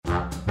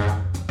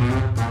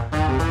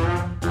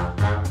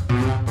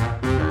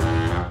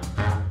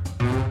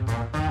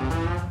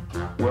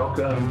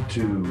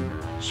welcome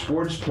to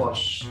Sports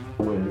Plus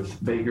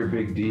with Baker,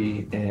 Big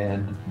D,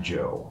 and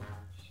Joe.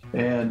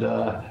 And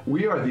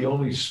we are the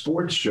only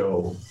sports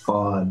show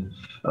on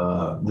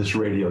this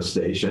radio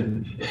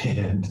station.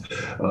 And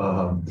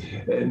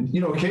you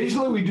know,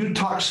 occasionally we do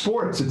talk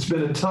sports. It's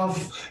been a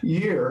tough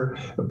year.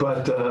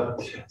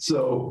 But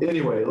so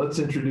anyway, let's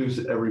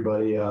introduce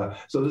everybody.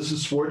 So this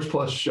is Sports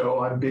Plus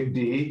show. I'm Big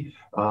D.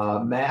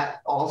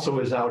 Matt also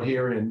is out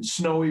here in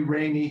snowy,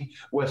 rainy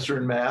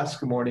Western Mass.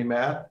 Good morning,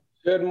 Matt.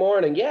 Good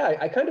morning. Yeah,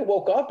 I kind of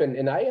woke up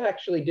and I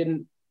actually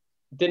didn't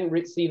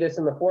see this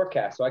in the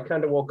forecast. So I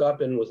kind of woke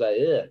up and was like,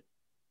 ugh,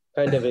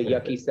 kind of a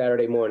yucky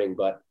Saturday morning.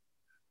 But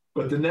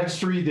the next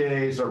 3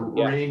 days are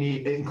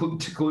rainy,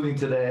 including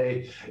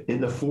today,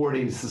 in the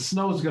 40s. The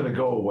snow's going to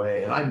go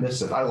away, and I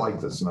miss it. I like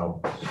the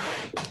snow.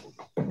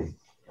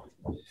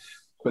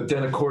 But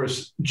then, of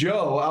course,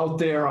 Joe out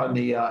there on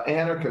the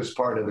anarchist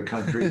part of the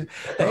country.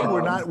 Hey,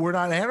 we're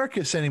not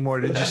anarchists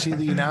anymore. Did you see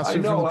the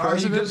announcement from the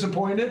president? Are you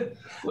disappointed?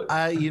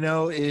 You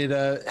know, it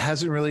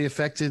hasn't really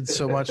affected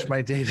so much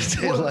my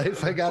day-to-day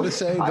life, I got to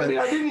say. But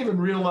I didn't even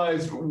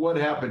realize what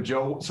happened,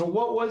 Joe. So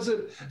what was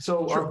it?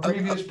 So our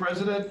previous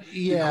president?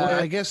 Yeah,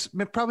 I guess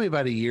probably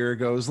about a year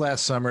ago. It was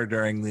last summer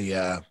during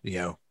the,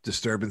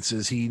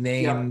 disturbances. He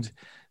named... Yeah.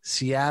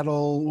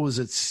 Seattle, was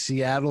it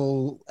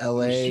Seattle,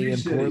 LA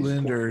and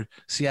Portland, or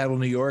Seattle,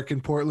 New York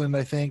and Portland,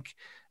 I think,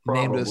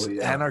 probably, named us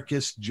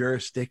anarchist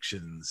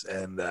jurisdictions.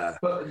 And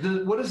but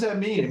what does that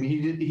mean? I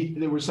mean,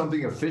 there was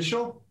something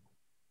official?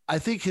 I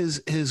think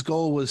his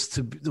goal was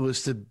to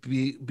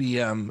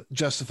be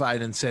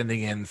justified in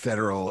sending in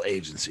federal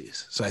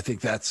agencies. So I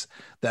think that's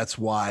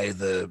why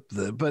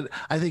but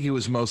I think it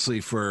was mostly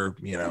for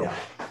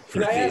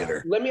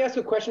theater. Let me ask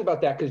you a question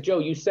about that, because Joe,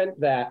 you sent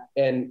that,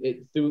 and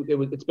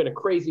it's been a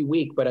crazy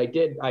week, but I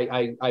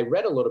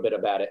read a little bit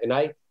about it, and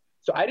I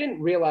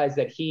didn't realize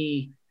that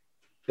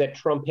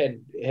Trump had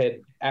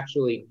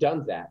actually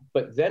done that,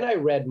 but then I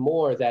read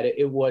more that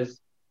it was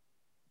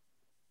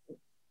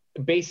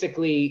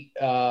basically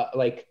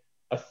like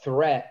a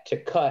threat to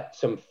cut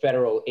some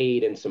federal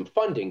aid and some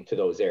funding to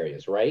those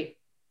areas, right?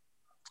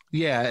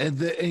 Yeah, and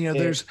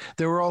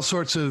there were all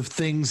sorts of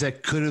things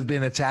that could have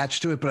been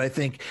attached to it, but I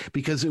think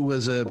because it's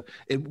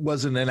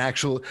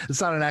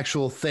not an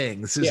actual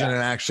thing. This isn't an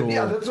actual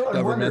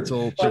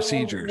governmental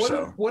procedure.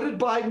 What did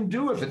Biden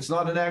do if it's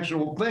not an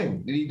actual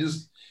thing? He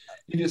just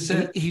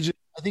said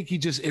I think he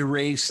just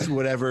erased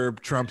whatever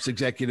Trump's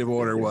executive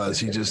order was.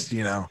 He just,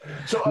 So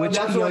that's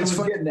what I was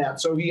getting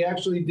at. So he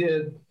actually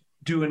did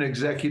do an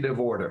executive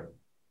order.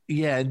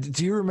 Yeah.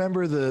 Do you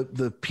remember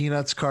the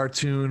Peanuts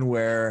cartoon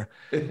where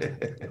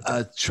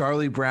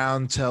Charlie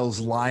Brown tells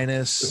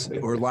Linus,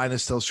 or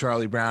Linus tells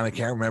Charlie Brown, I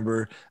can't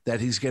remember, that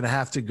he's going to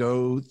have to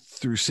go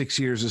through 6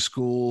 years of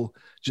school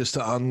just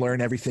to unlearn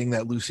everything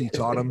that Lucy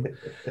taught him?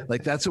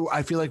 Like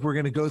I feel like we're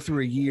going to go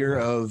through a year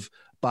of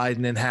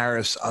Biden and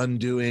Harris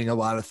undoing a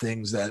lot of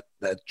things that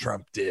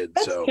Trump did.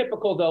 That's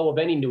typical, though, of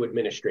any new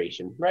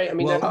administration, right? I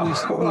mean,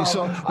 we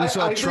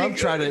saw Trump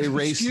try to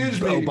erase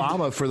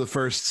Obama for the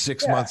first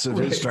 6 months of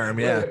his term.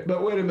 Yeah,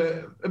 but wait a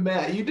minute,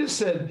 Matt. You just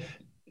said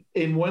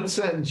in one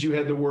sentence you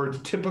had the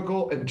words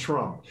 "typical" and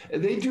Trump.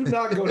 They do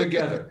not go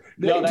together.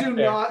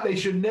 They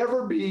should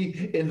never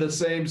be in the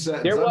same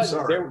sentence.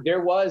 There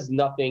was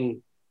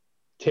nothing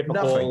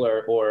typical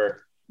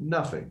or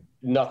nothing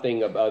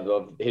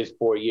of his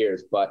 4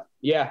 years. But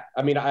yeah,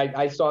 I mean,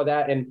 I saw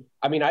that, and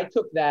I mean, I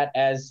took that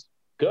as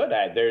good.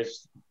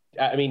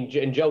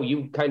 And Joe,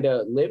 you kind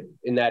of live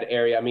in that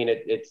area. I mean,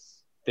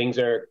 it's things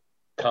are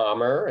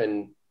calmer,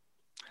 and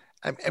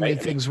I mean,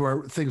 things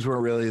weren't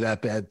really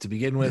that bad to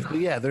begin with. But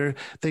yeah,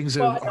 things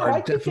are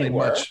definitely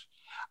much.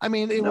 I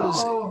mean, it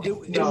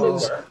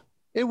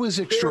was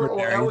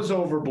extraordinary. That was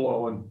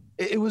overblown.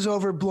 It was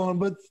overblown,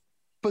 but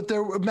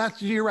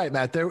Matt, you're right,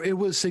 Matt. It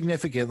was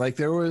significant. Like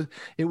it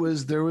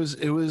was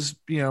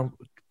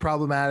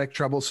problematic,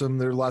 troublesome.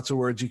 There are lots of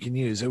words you can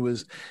use. It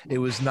was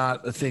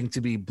not a thing to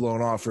be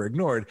blown off or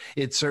ignored.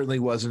 It certainly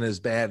wasn't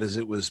as bad as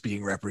it was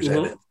being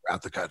represented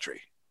throughout the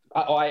country.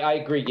 I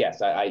agree.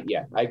 Yes, I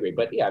agree.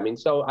 But yeah, I mean,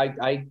 so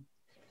I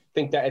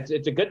think that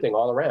it's a good thing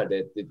all around.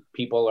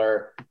 People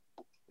are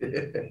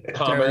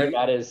calmer,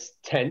 not as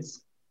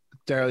tense.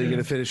 Daryl, are you going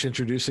to finish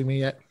introducing me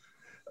yet?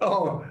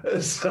 Oh,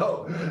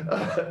 so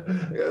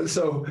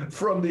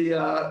from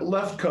the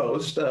left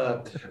coast,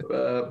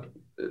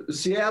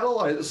 Seattle,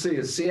 I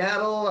see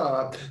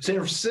Seattle, San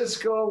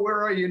Francisco.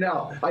 Where are you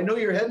now? I know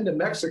you're heading to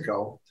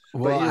Mexico,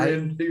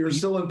 but you're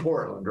still in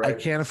Portland, right? I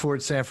can't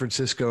afford San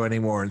Francisco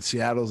anymore, and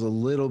Seattle's a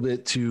little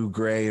bit too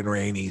gray and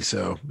rainy.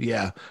 So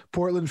yeah,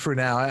 Portland for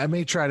now. I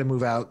may try to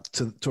move out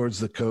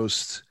towards the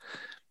coast,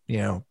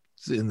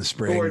 in the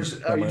spring.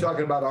 Are you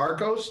talking about our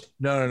coast?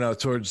 No,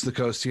 towards the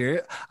coast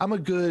here. I'm a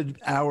good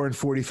hour and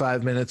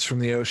 45 minutes from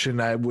the ocean.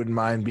 I wouldn't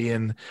mind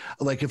being,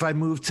 like, if I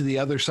moved to the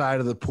other side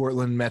of the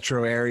Portland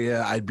metro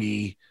area, I'd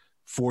be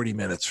 40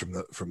 minutes from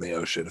the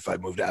ocean if I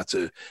moved out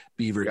to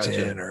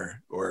Beaverton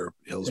or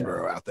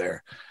Hillsborough out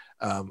there.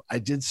 I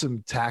did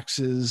some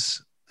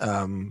taxes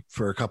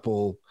for a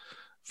couple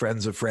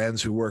friends of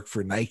friends who work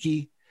for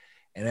Nike.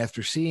 And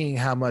after seeing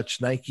how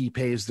much Nike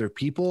pays their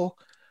people,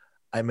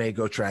 I may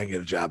go try and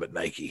get a job at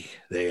Nike.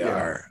 They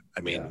are,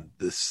 I mean,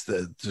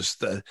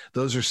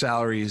 those are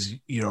salaries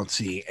you don't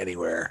see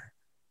anywhere.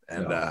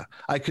 And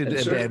I could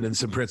abandon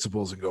some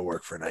principles and go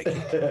work for Nike.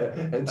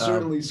 And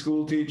certainly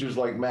school teachers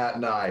like Matt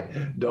and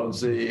I don't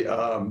see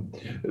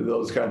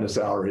those kind of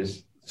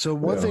salaries. So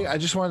one thing I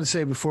just wanted to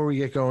say before we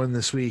get going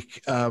this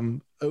week,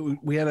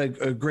 we had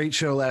a great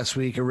show last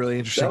week, a really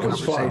interesting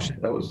conversation.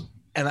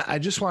 And I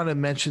just want to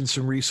mention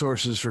some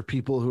resources for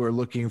people who are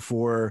looking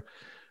for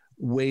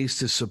ways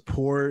to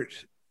support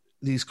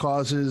these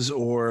causes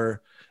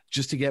or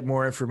just to get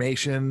more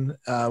information,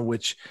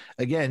 which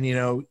again, you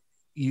know,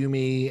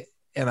 Yumi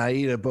and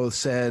Aida both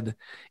said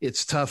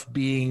it's tough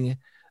being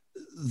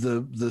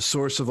the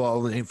source of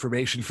all the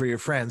information for your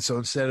friends. So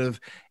instead of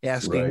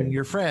asking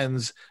your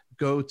friends,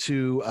 go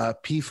to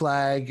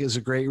PFLAG is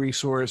a great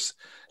resource.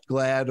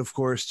 GLAAD, of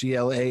course,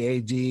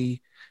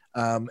 GLAAD.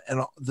 And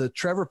the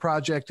Trevor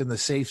Project and the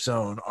Safe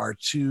Zone are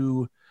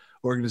two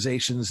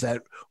organizations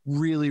that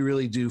really,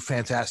 really do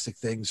fantastic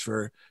things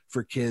for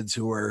kids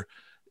who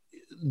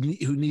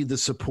need the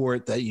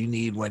support that you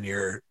need when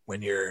you're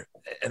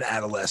an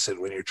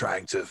adolescent, when you're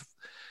trying to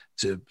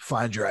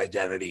find your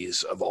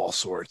identities of all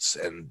sorts.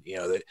 And, you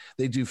know,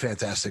 they do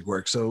fantastic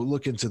work. So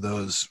look into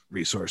those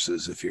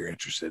resources if you're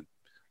interested,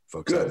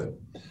 folks. Good.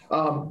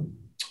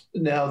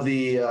 Now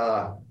you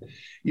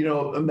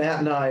know, Matt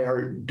and I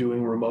are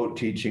doing remote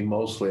teaching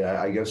mostly.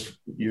 I guess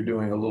you're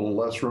doing a little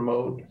less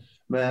remote,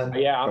 Matt?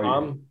 Yeah,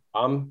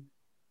 I'm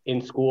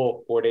in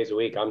school 4 days a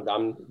week.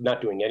 I'm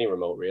not doing any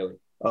remote really.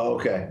 Oh,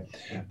 okay.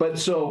 But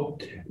so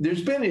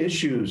there's been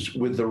issues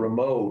with the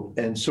remote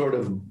and sort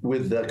of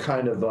with the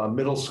kind of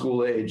middle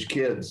school age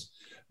kids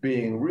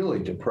being really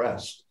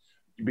depressed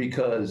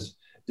because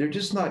they're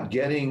just not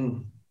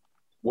getting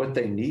what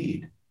they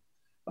need.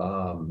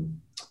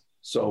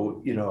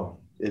 So, you know,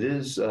 it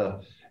is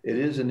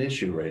an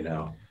issue right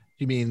now.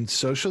 You mean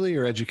socially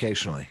or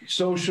educationally?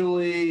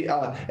 Socially,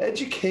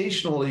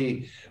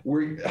 educationally,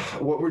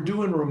 what we're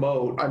doing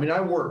remote. I mean, I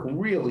work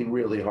really,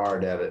 really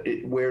hard at it.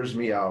 It wears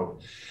me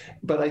out.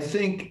 But I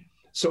think,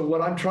 so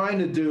what I'm trying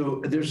to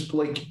do, there's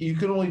like, you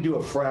can only do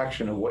a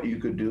fraction of what you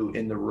could do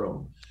in the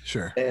room.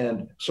 Sure.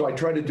 And so I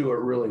try to do it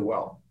really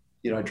well.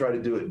 You know, I try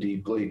to do it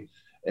deeply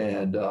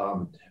and,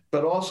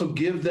 but also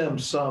give them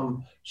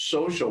some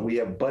social. We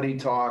have buddy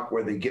talk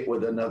where they get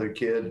with another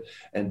kid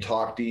and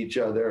talk to each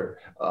other.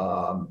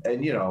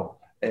 And, you know,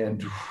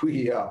 and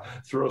we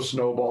throw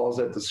snowballs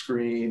at the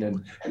screen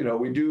and, you know,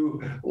 we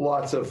do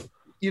lots of,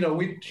 you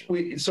know,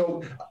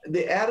 so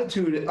the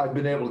attitude, I've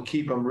been able to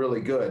keep them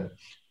really good,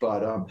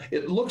 but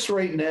it looks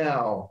right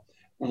now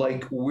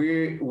like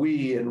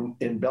we in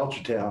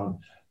Belchertown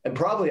and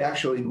probably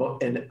actually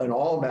in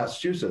all of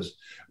Massachusetts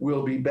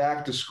will be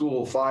back to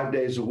school 5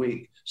 days a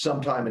week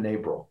sometime in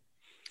April.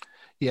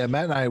 Yeah,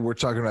 Matt and I were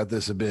talking about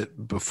this a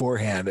bit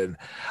beforehand, and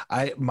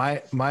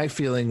my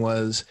feeling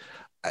was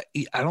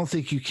I don't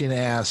think you can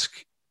ask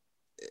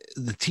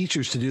the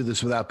teachers to do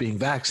this without being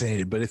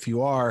vaccinated, but if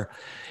you are,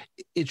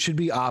 it should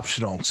be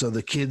optional. So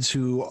the kids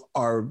who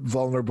are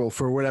vulnerable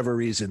for whatever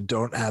reason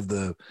don't have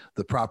the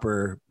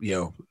proper, you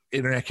know,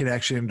 internet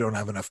connection, don't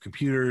have enough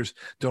computers,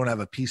 don't have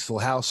a peaceful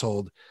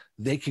household,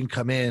 they can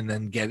come in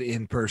and get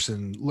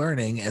in-person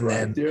learning. And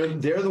then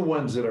they're the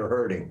ones that are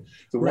hurting,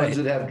 the ones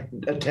that have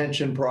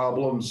attention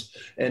problems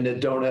and that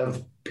don't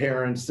have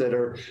parents that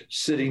are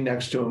sitting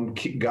next to them,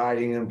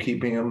 guiding them,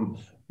 keeping them,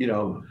 you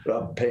know,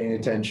 paying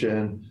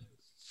attention.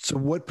 So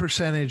what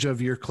percentage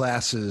of your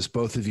classes,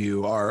 both of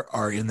you,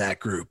 are in that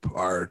group,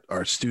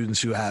 are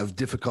students who have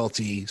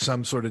difficulty,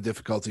 some sort of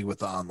difficulty with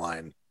the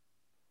online?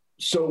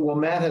 So, well,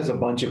 Matt has a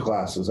bunch of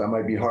classes. That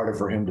might be harder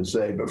for him to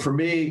say. But for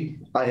me,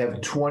 I have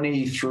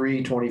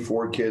 23,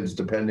 24 kids,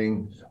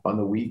 depending on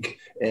the week.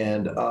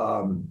 And,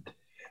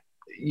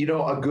 you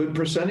know, a good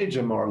percentage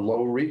of them are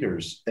low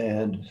readers.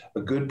 And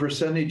a good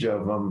percentage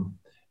of them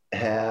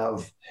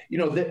have, you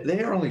know,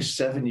 they are only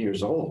 7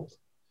 years old.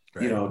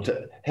 Right. You know,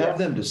 to have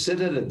them to sit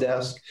at a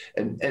desk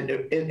and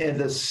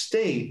the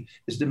state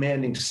is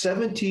demanding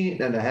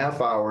 17 and a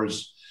half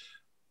hours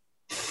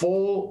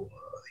full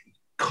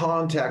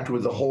contact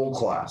with the whole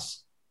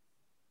class.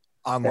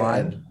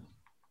 Online?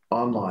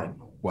 Online.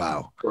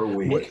 Wow. Per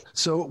week.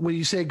 So when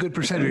you say a good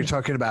percentage, you're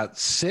talking about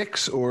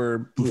 6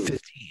 or 15?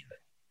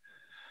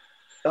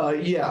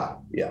 Yeah.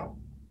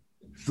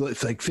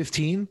 It's like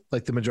 15,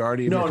 like the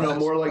majority of No,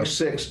 more like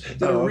 6.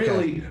 They're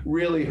really,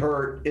 really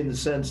hurt in the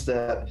sense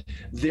that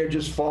they're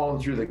just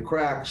falling through the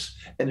cracks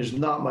and there's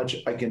not much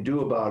I can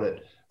do about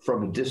it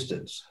from a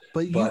distance.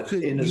 But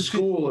in a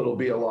school, it'll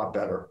be a lot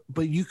better.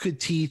 But you could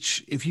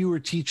teach, if you were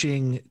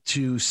teaching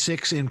to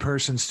 6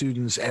 in-person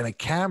students and a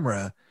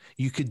camera,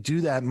 you could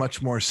do that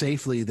much more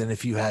safely than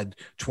if you had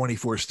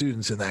 24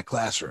 students in that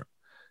classroom.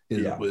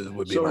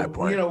 Would be my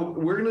point. You know,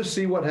 we're going to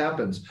see what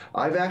happens.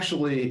 I've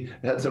actually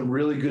had some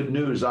really good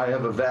news. I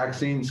have a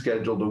vaccine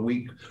scheduled a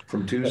week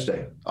from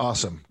Tuesday.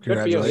 Awesome.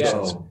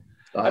 Congratulations.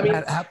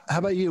 How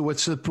about you?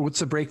 What's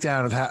the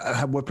breakdown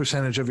of what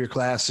percentage of your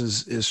class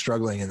is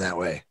struggling in that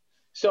way?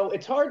 So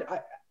it's hard.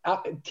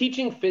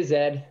 teaching phys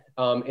ed,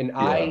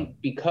 and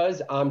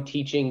because I'm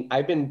teaching,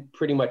 I've been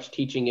pretty much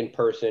teaching in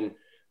person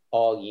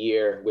all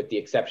year, with the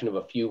exception of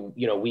a few.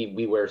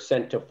 We were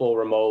sent to full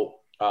remote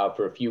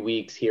for a few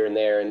weeks here and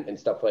there and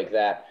stuff like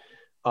that.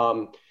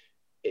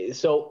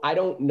 So I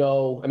don't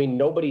know. I mean,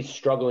 nobody's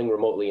struggling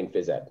remotely in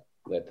phys ed.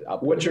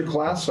 What's your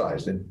class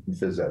size in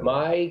phys ed?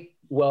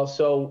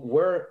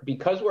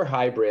 Because we're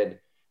hybrid,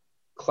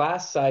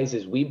 class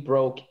sizes, we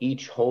broke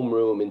each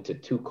homeroom into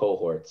 2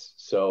 cohorts.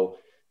 So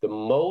the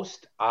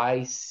most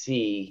I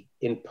see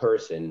in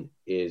person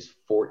is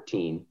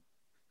 14.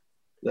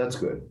 That's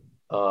good.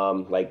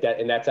 Like that.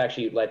 And that's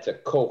a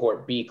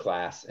cohort B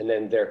class. And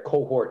then their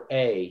cohort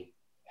A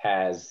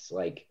has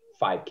like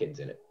 5 kids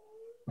in it.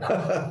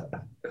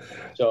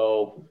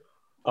 So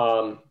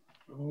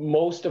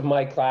most of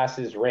my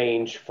classes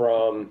range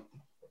from,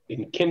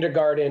 in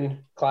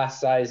kindergarten, class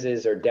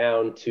sizes are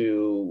down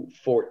to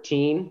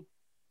 14,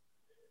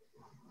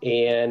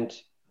 and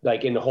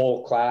like in the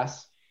whole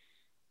class.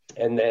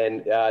 And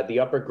then the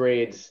upper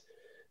grades,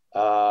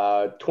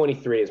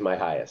 23 is my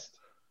highest.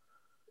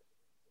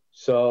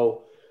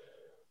 So,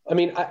 I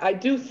mean, I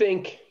do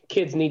think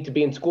kids need to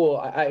be in school.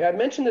 I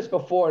mentioned this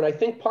before, and I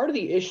think part of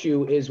the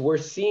issue is we're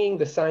seeing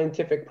the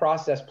scientific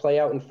process play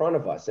out in front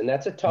of us, and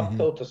that's a tough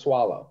pill to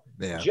swallow.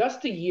 Yeah.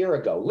 Just a year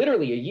ago,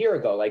 literally a year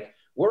ago, like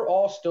we're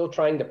all still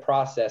trying to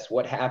process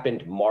what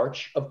happened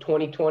March of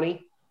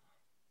 2020,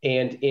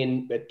 and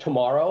in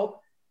tomorrow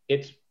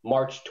it's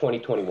March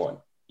 2021.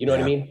 You know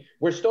what I mean?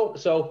 We're still,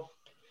 so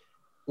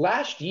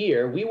last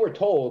year we were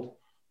told,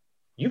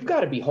 you've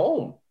got to be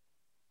home.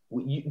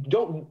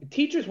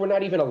 Teachers were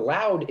not even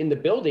allowed in the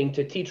building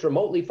to teach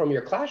remotely from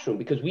your classroom,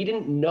 because we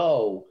didn't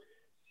know,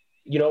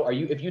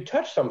 if you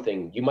touch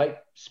something, you might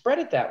spread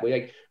it that way.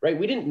 Like, right.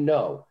 We didn't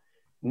know.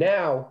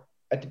 Now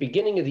at the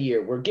beginning of the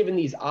year, we're given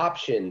these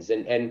options,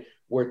 and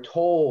we're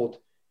told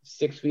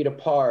 6 feet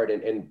apart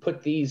and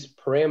put these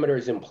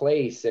parameters in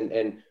place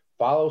and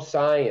follow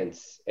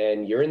science,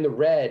 and you're in the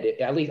red.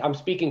 At least I'm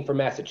speaking for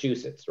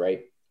Massachusetts,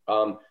 right?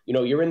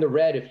 You're in the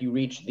red if you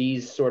reach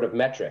these sort of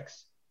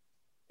metrics.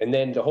 And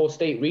then the whole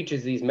state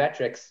reaches these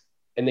metrics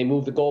and they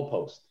move the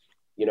goalpost,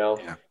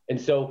 Yeah. And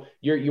so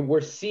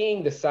we're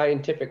seeing the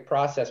scientific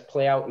process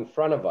play out in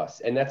front of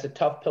us. And that's a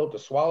tough pill to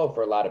swallow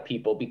for a lot of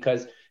people,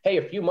 because, hey,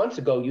 a few months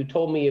ago, you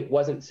told me it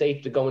wasn't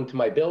safe to go into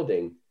my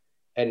building.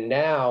 And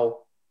now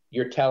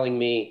you're telling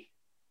me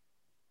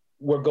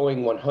we're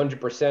going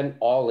 100%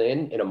 all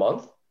in a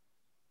month.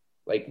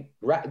 Like,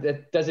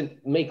 that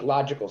doesn't make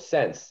logical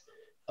sense.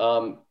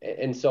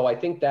 And so I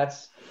think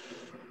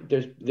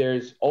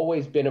there's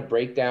always been a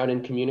breakdown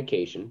in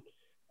communication.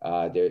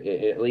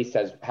 At least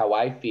as how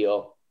I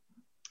feel,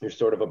 there's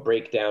sort of a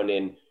breakdown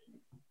in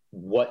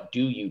what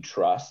do you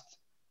trust.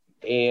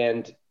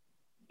 And,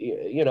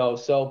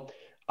 so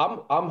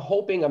I'm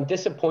hoping, I'm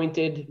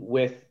disappointed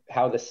with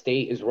how the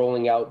state is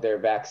rolling out their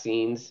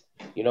vaccines.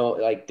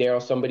 Like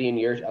Daryl, somebody in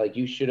yours, like,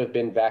 you should have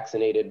been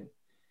vaccinated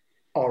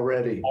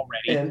already.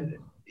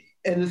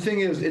 And the thing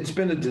is, it's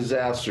been a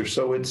disaster.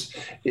 So it's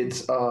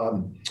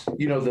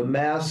the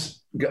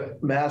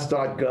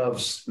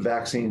mass.gov's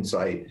vaccine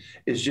site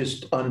is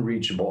just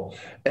unreachable.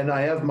 And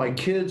my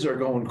kids are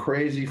going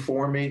crazy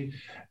for me,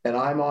 and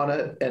I'm on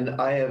it, and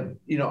I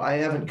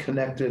haven't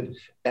connected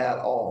at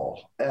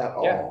all.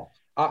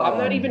 I'm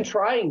not even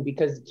trying,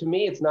 because to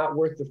me, it's not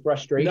worth the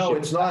frustration. No,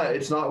 it's not.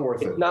 It's not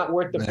worth it. It's not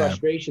worth the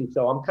frustration.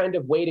 So I'm kind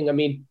of waiting. I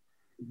mean,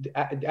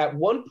 at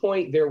one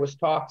point there was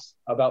talks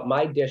about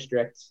my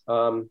district,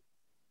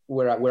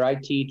 where I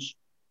teach.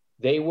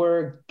 They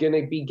were going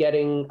to be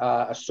getting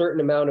a certain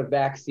amount of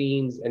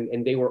vaccines,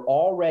 and they were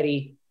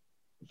already,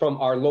 from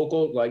our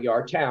local, like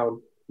our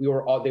town, they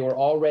were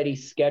already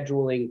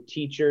scheduling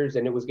teachers,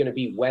 and it was going to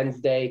be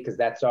Wednesday, because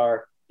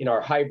in our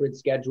hybrid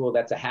schedule,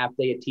 that's a half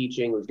day of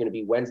teaching. It was going to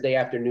be Wednesday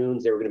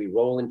afternoons. They were going to be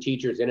rolling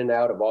teachers in and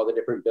out of all the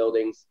different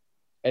buildings.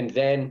 And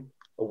then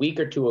a week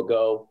or two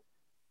ago,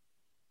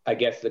 I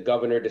guess the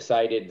governor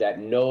decided that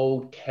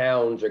no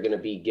towns are going to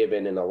be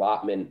given an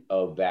allotment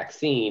of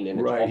vaccine.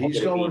 And right. He's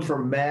going for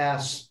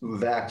mass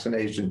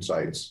vaccination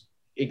sites.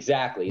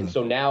 Exactly. And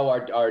so now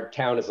our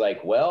town is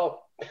like,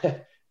 well,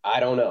 I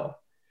don't know.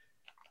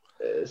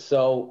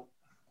 So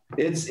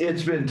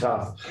it's been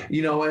tough,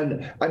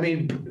 and I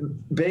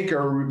mean, Baker,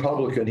 a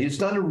Republican, he's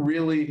done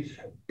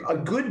a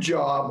good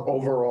job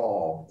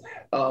overall.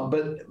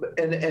 But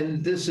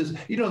this is,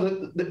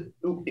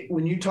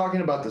 when you're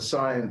talking about the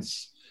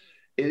science,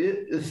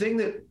 the thing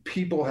that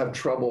people have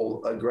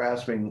trouble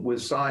grasping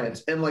with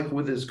science, and like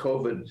with this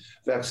COVID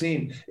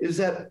vaccine, is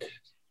that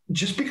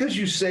just because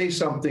you say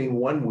something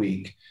one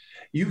week,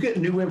 you get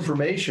new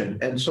information.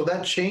 And so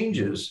that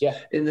changes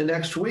in the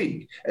next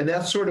week. And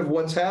that's sort of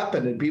what's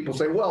happened. And people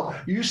say, well,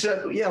 you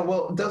said,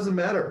 well, it doesn't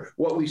matter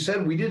what we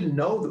said. We didn't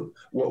know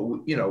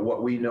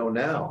what we know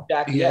now.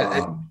 Exactly.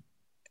 Yeah.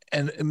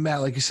 And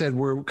Matt, like you said,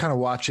 we're kind of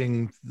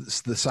watching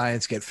the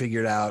science get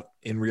figured out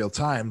in real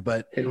time.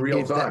 But in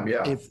real time,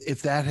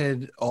 if that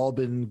had all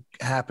been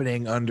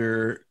happening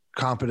under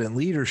competent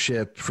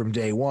leadership from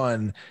day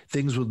one,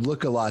 things would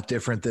look a lot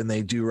different than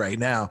they do right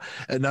now.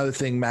 Another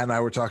thing Matt and I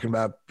were talking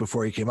about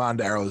before he came on,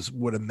 Daryl, is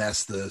what a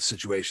mess the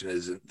situation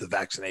is, the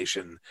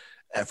vaccination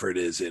effort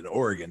is in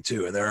Oregon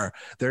too. And there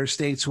are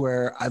states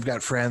where I've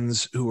got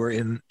friends who are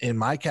in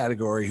my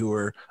category who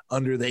are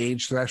under the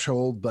age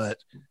threshold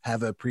but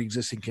have a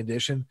pre-existing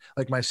condition.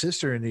 Like my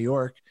sister in New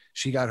York,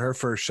 she got her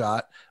first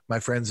shot. My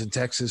friends in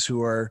Texas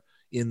who are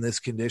in this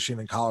condition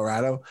in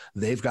Colorado,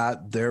 they've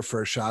got their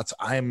first shots.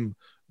 I'm,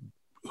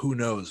 who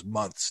knows,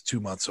 2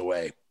 months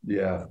away.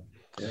 Yeah.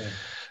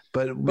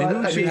 But maybe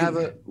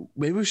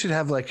we should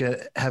have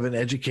an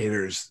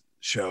educators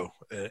show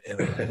in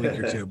a week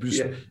or two,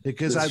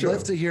 because I'd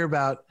love to hear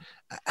about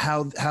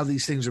how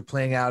these things are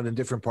playing out in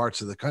different parts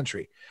of the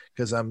country,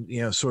 because I'm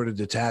sort of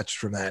detached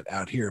from that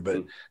out here,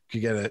 but could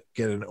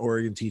get an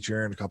Oregon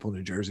teacher and a couple of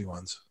New Jersey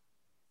ones.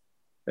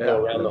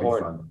 Go around the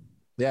horn.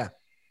 Yeah.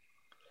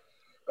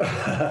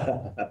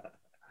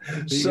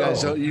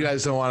 You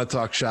guys don't want to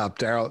talk shop.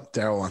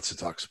 Daryl wants to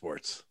talk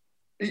sports.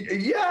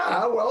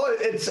 Yeah, well,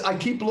 I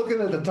keep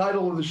looking at the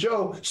title of the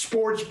show,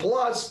 Sports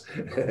Plus.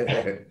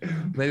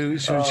 Maybe we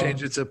should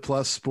change it to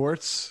Plus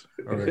Sports.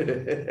 I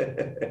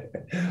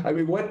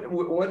mean,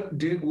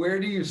 where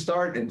do you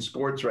start in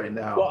sports right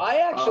now? Well,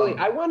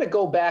 I want to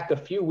go back a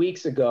few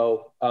weeks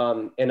ago,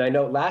 and I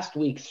know last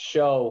week's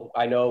show,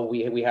 I know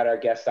we had our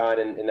guest on,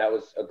 and that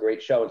was a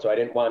great show, and so I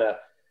didn't want to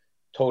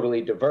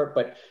totally divert.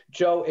 But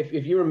Joe, if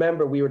you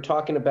remember, we were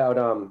talking about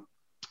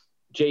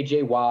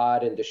J.J.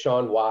 Watt and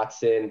Deshaun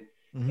Watson.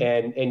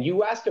 Mm-hmm. And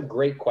you asked a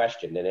great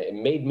question, and it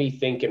made me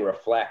think and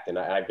reflect. And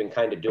I've been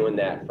kind of doing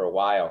that for a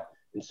while.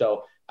 And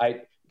so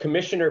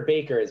Commissioner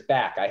Baker is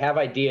back. I have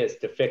ideas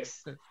to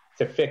fix the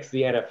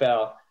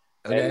NFL.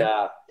 Okay.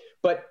 And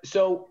but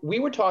so we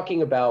were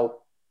talking about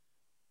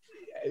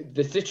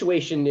the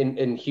situation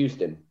in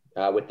Houston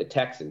with the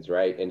Texans,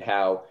 right? And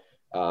how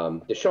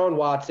Deshaun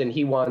Watson,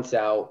 he wants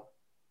out,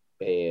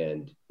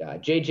 and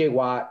J.J.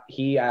 Watt,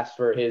 he asked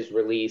for his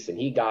release and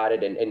he got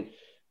it. And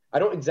I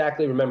don't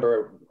exactly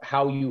remember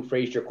how you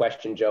phrased your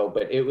question, Joe,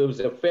 but it was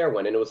a fair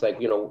one. And it was like,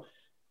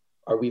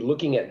 are we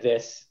looking at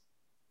this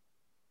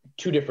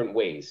two different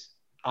ways?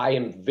 I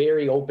am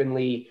very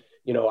openly,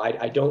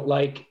 I don't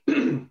like,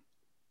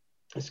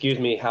 excuse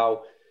me,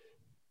 how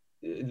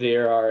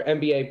there are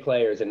NBA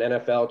players and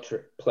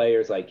NFL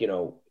players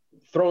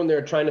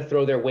trying to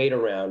throw their weight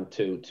around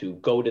to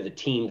go to the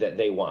team that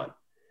they want.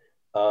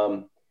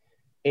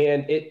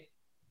 And it,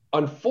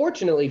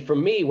 unfortunately for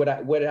me, what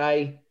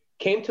I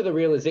came to the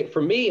realization,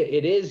 for me,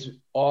 it is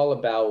all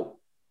about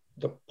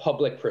the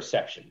public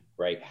perception,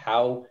 right?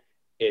 How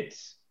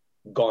it's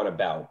gone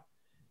about.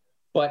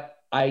 But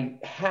I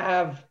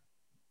have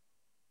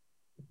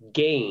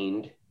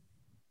gained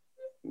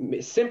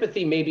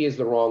sympathy, maybe is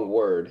the wrong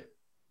word.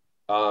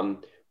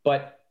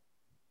 But,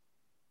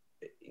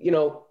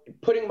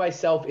 putting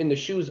myself in the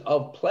shoes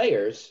of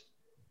players,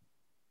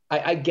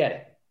 I get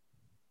it.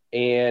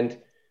 And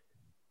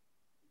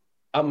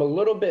I'm a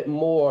little bit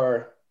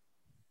more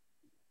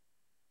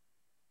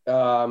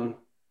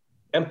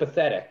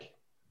empathetic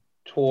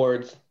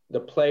towards the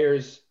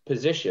player's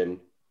position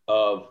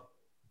of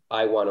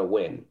I want to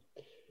win,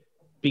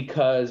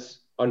 because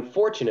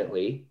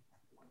unfortunately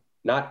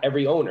not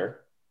every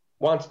owner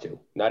wants to,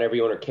 not every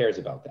owner cares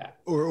about that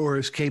or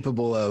is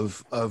capable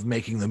of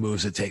making the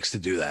moves it takes to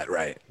do that.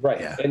 Right.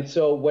 Yeah. And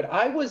so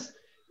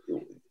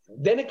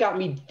then it got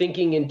me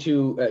thinking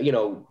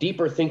into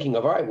deeper thinking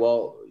of, all right,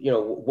 well,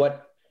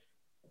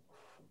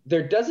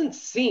 there doesn't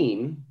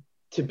seem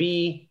to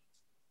be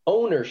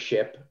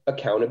ownership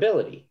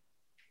accountability.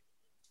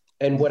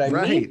 And what I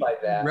mean by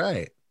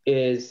that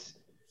is,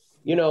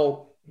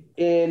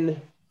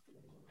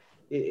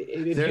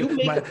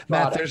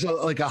 Matt, there's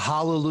a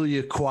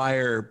hallelujah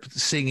choir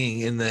singing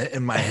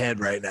in my head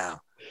right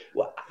now.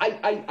 Well,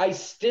 I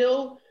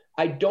still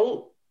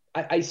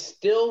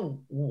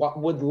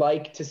would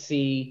like to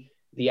see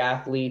the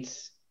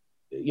athletes,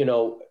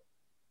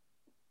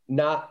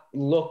 not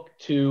look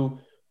to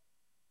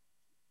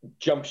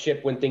jump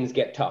ship when things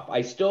get tough.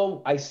 I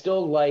still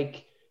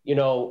like, I'm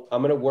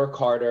going to work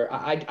harder.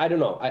 I don't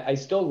know. I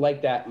still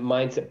like that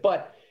mindset,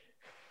 but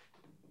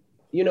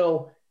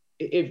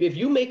if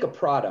you make a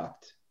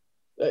product,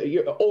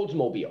 your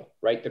Oldsmobile,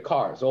 right? The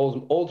cars,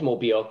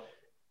 Oldsmobile,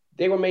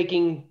 they were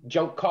making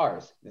junk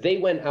cars. They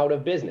went out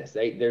of business.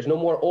 There's no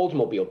more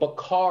Oldsmobile, but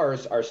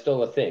cars are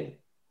still a thing,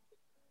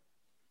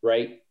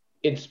 right?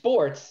 In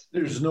sports,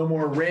 there's no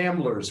more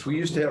Ramblers. We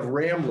used to have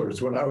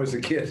Ramblers when I was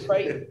a kid,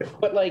 right?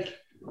 But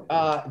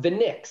the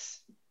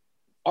Knicks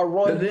are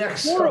run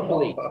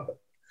horribly.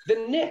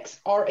 The Knicks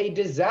are a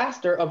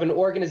disaster of an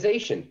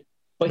organization.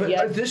 But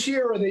yet, this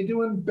year, are they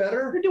doing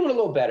better? They're doing a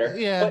little better.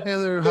 Yeah,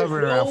 they're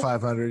hovering around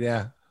 500.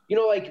 Yeah.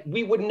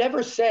 We would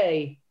never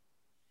say,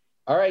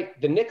 all right,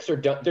 the Knicks are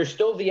done. They're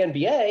still the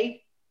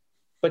NBA,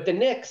 but the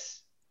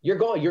Knicks, you're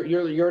gone.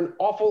 You're an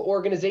awful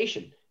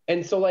organization.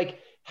 And so,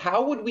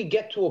 how would we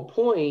get to a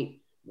point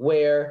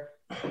where,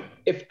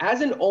 if as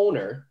an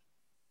owner,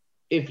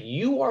 if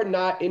you are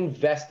not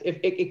if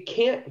it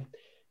can't,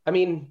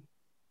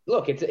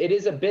 look, it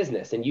is a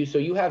business, and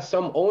you have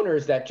some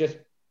owners that just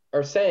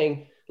are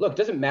saying, look, it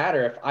doesn't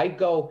matter if I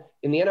go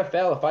in the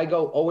NFL, if I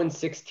go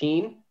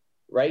 0-16,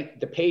 right?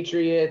 The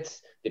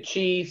Patriots, the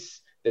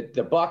Chiefs,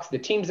 the Bucks, the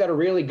teams that are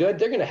really good,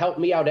 they're going to help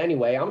me out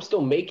anyway. I'm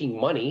still making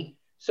money.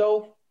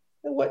 So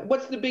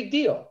what's the big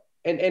deal?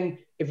 And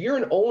if you're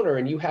an owner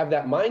and you have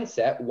that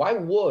mindset,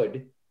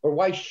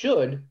 why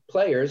should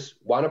players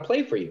want to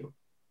play for you?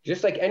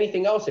 Just like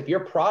anything else, if your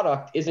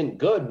product isn't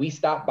good, we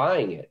stop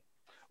buying it.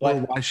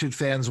 But why should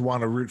fans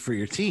want to root for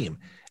your team?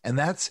 And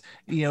that's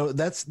the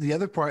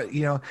other part,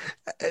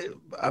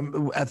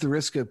 I'm at the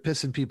risk of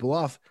pissing people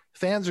off.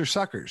 Fans are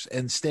suckers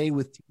and stay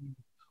with teams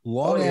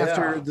long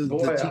after the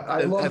team.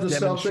 I love the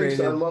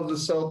Celtics. I love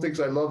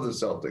the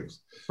Celtics.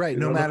 Right.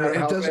 No matter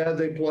how bad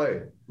they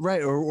play.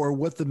 Right. Or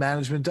what the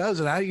management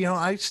does. And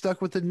I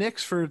stuck with the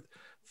Knicks for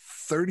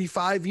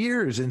 35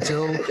 years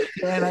until,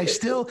 and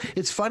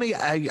it's funny.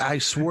 I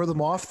swore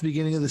them off at the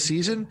beginning of the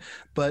season,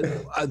 but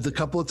the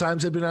couple of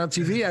times I've been on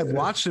TV, I've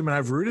watched them and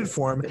I've rooted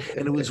for them.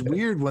 And it was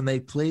weird when they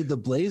played the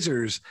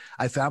Blazers.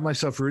 I found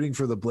myself rooting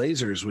for the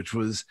Blazers, which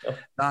was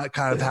not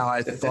kind of how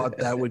I thought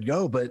that would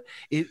go, but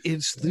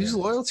it's these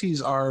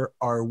loyalties are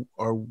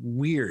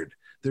weird.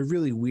 They're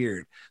really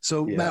weird.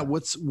 So Matt,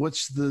 what's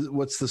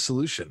the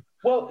solution?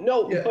 Well,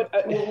 no,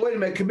 but wait a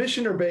minute.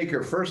 Commissioner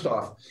Baker, first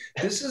off,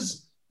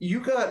 you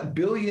got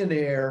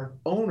billionaire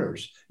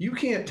owners. You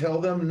can't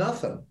tell them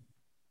nothing.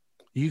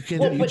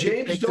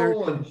 James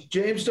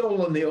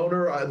Dolan, the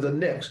owner of the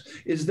Knicks,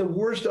 is the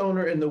worst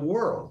owner in the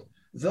world.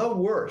 The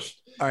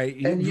worst. All right.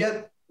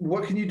 Yet,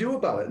 what can you do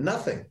about it?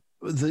 Nothing.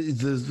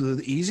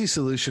 The easy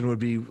solution would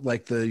be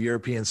like the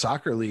European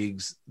soccer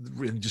leagues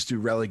and just do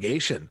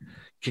relegation.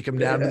 Kick them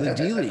down to the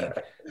D League.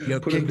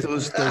 Kick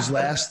those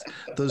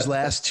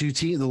last two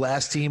teams, the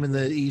last team in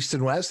the East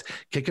and West,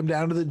 kick them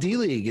down to the D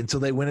League until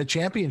they win a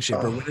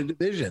championship or win a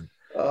division.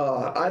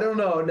 I don't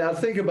know. Now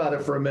think about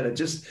it for a minute.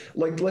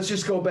 Let's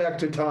just go back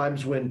to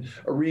times when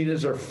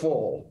arenas are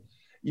full.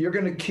 You're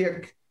going to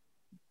kick.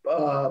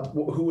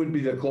 Who would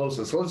be the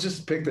closest? Let's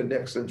just pick the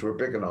Knicks since we're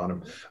picking on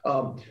them.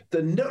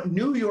 The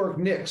New York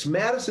Knicks,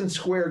 Madison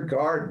Square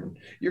Garden.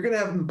 You're going to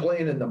have them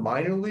playing in the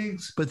minor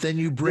leagues. But then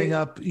you bring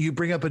up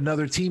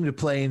another team to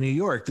play in New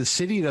York. The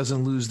city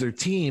doesn't lose their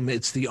team;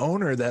 it's the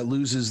owner that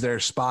loses their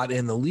spot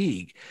in the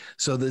league.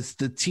 So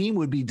the team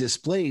would be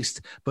displaced,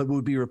 but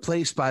would be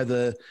replaced by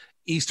the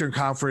Eastern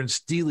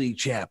Conference D League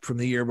champ from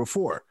the year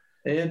before.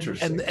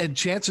 Interesting. And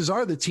chances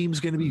are the team's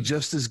going to be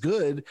just as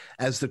good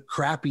as the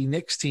crappy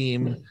Knicks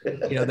team,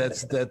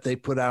 that they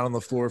put out on the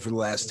floor for the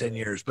last 10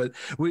 years. But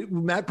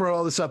Matt brought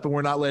all this up, and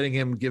we're not letting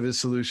him give his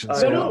solution.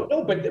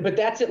 No, but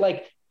that's it.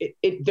 Like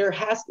there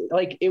has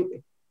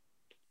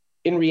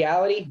in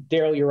reality,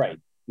 Daryl, you're right.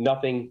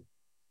 Nothing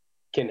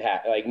can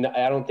happen.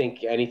 I don't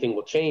think anything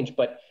will change.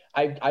 But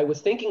I was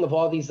thinking of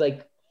all these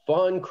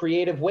fun,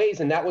 creative ways,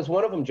 and that was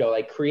one of them, Joe.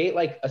 Create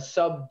a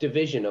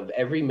subdivision of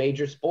every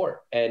major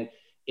sport. And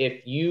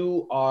if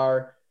you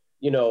are,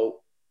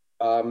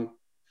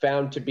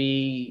 found to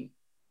be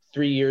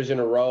 3 years in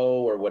a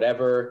row or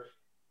whatever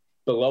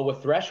below a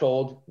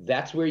threshold,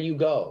 that's where you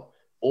go.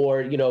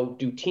 Or,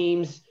 do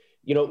teams,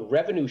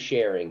 revenue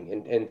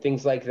sharing and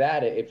things like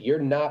that. If you're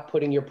not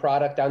putting your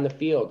product on the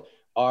field,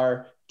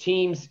 are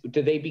teams,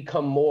 do they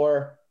become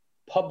more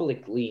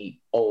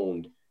publicly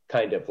owned,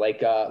 kind of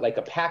like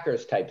a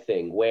Packers type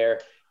thing,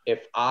 where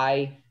if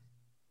I,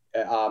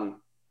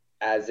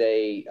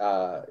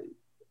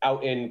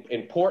 out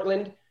in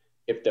Portland,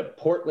 if the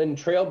Portland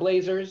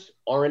Trailblazers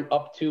aren't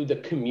up to the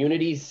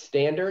community's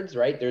standards,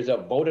 right? There's a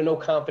vote of no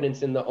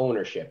confidence in the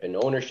ownership, and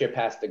ownership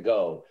has to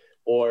go.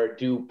 Or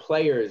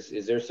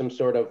is there some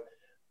sort of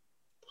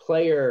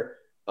player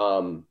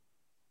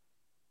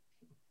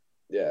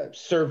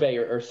survey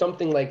or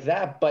something like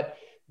that? But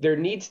there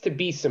needs to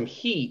be some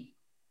heat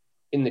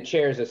in the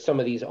chairs of some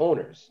of these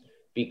owners,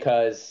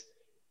 because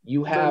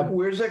you have. But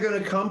where's that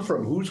going to come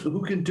from?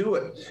 Who can do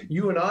it?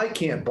 You and I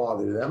can't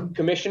bother them.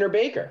 Commissioner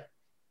Baker.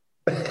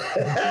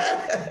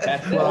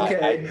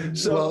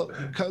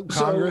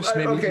 Congress.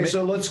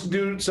 So let's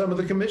do some of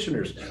the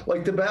commissioners.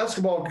 The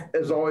basketball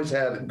has always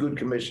had good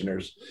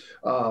commissioners,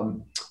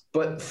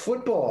 but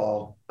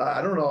football,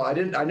 I don't know. I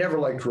never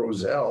liked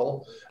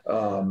Rozelle.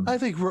 I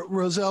think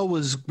Rozelle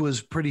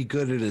was pretty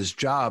good at his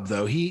job,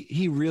 though.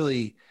 He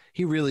really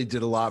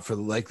did a lot for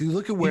you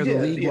look at where the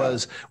league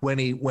was when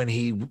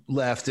he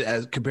left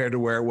as compared to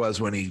where it was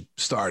when he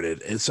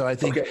started. And so I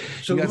think,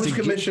 so who's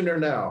commissioner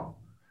now?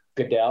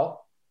 Goodell.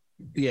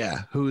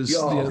 Yeah. Who's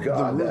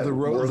the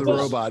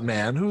robot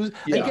man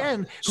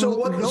again,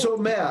 so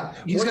Matt,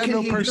 he's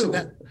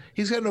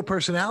got no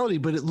personality,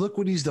 but look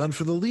what he's done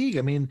for the league.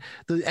 I mean,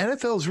 the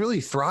NFL is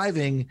really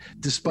thriving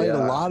despite a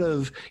lot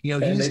of,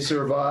 and they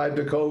survived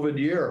the COVID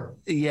year.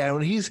 Yeah.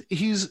 And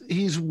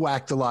he's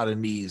whacked a lot of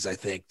knees, I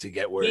think, to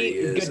get where he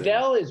is.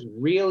 Goodell is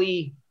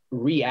really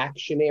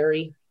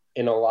reactionary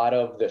in a lot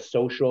of the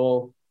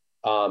social,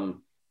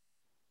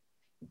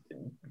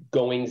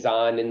 goings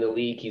on in the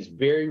league. He's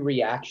very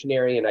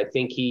reactionary, and I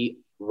think he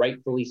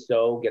rightfully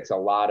so gets a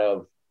lot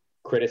of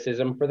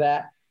criticism for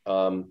that.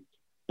 But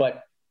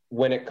But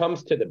when it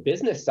comes to the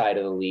business side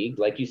of the league,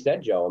 like you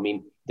said, Joe, I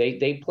mean,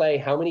 they play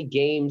how many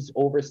games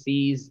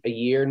overseas a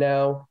year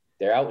now?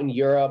 They're out in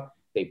Europe.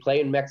 They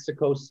play in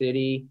Mexico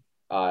City.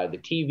 The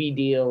TV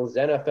deals,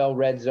 NFL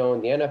Red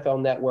Zone, the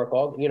NFL Network,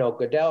 all, you know,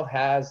 Goodell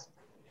has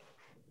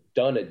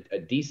done a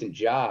decent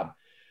job.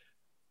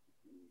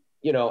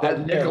 You know,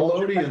 that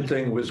Nickelodeon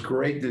thing was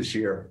great this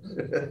year.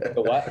 The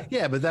what?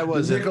 Yeah, but that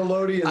was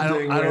Nickelodeon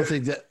thing. I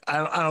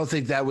don't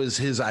think that was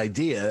his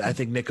idea. I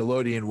think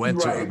Nickelodeon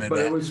went to him, and but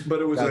it was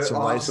an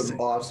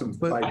awesome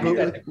idea.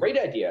 That's a great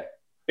idea.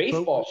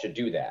 Baseball should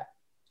do that.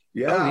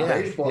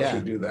 Yeah, baseball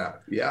should do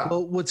that. Yeah.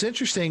 Well, what's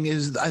interesting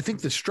is I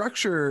think the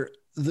structure.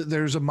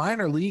 There's a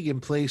minor league in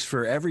place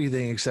for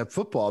everything except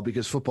football,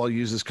 because football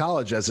uses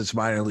college as its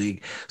minor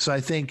league. So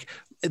I think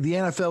the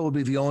NFL would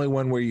be the only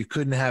one where you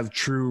couldn't have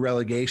true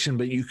relegation,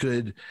 but you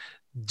could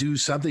do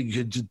something.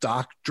 You could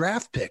dock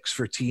draft picks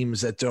for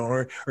teams that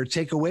don't, or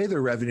take away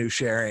their revenue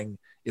sharing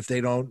if they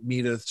don't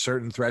meet a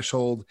certain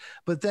threshold.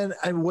 But then,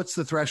 what's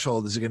the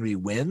threshold? Is it going to be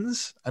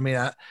wins? I mean,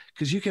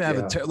 because you can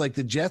have like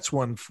the Jets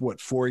won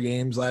 4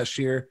 games last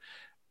year,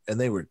 and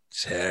they were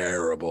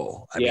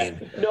terrible. I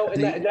mean,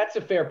 that's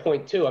a fair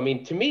point too. I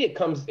mean, to me,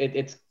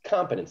 it's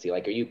competency.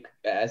 Like, are you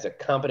as a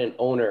competent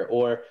owner,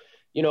 or,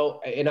 you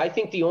know, and I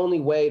think the only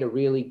way to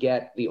really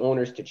get the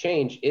owners to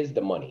change is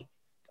the money,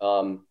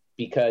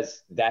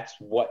 because that's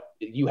what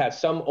you have.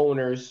 Some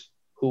owners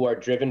who are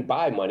driven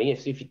by money.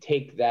 If you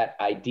take that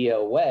idea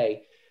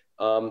away,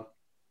 you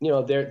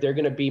know, they're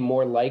going to be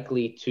more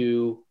likely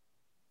to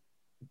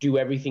do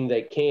everything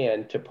they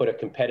can to put a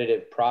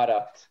competitive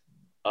product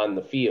on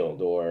the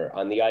field or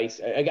on the ice.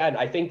 Again,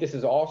 I think this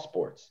is all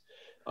sports.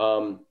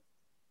 You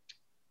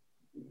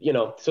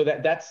know, so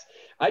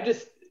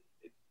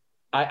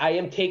I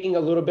am taking a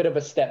little bit of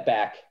a step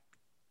back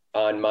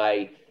on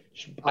my.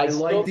 I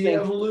like the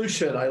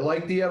evolution.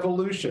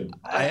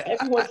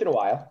 Every once in a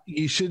while.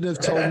 You shouldn't have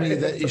told me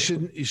that. You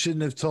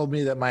shouldn't have told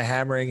me that my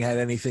hammering had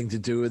anything to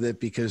do with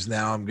it, because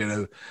now I'm going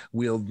to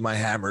wield my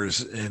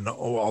hammers in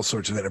all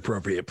sorts of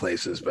inappropriate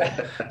places.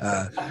 But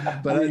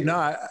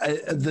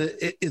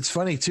it's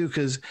funny too,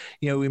 because,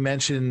 you know, we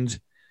mentioned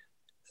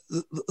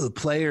the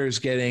players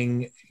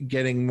getting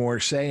more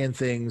say in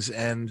things,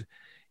 and,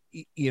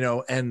 you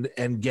know,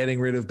 and getting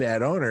rid of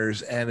bad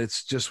owners, and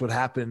it's just what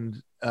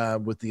happened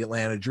with the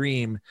Atlanta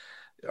Dream.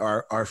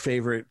 Our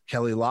favorite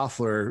Kelly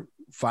Loeffler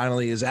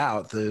finally is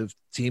out. The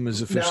team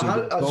is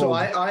officially. So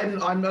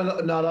I'm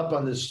not up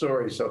on this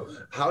story. So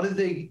how did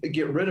they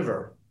get rid of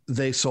her?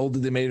 They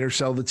made her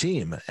sell the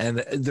team,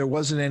 and there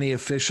wasn't any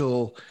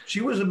official.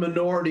 She was a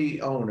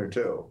minority owner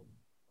too.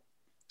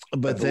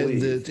 But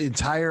the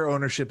entire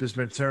ownership has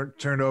been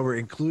turned over,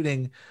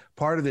 including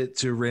part of it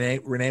to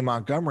Renee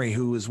Montgomery,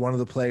 who was one of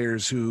the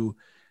players who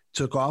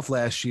took off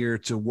last year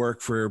to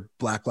work for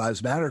Black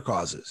Lives Matter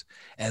causes,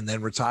 and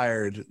then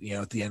retired, you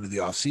know, at the end of the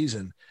off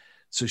season.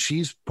 So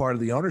she's part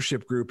of the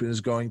ownership group and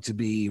is going to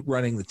be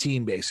running the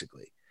team,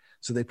 basically.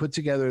 So they put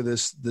together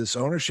this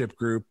ownership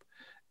group,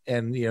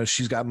 and, you know,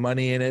 she's got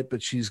money in it,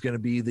 but she's going to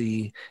be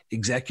the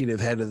executive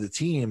head of the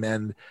team.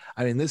 And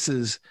I mean, this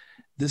is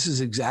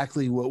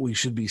exactly what we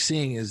should be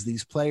seeing, is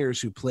these players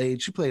she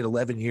played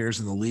 11 years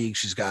in the league.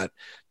 She's got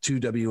 2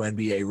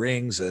 WNBA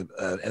rings, a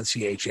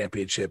NCAA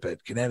championship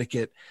at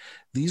Connecticut.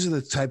 These are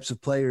the types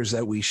of players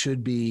that we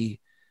should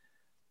be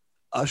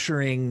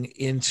ushering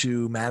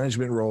into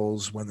management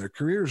roles when their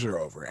careers are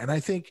over. And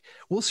I think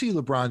we'll see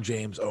LeBron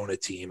James own a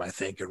team, I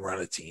think, and run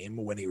a team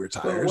when he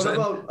retires. What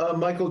about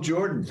Michael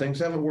Jordan? Things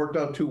haven't worked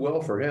out too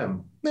well for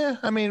him. Yeah,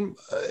 I mean,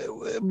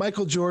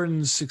 Michael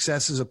Jordan's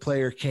success as a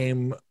player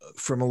came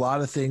from a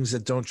lot of things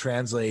that don't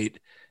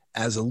translate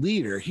as a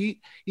leader.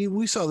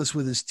 We saw this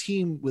with his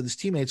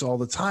teammates all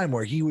the time,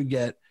 where he would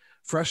get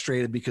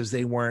frustrated because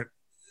they weren't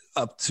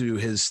up to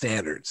his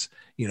standards,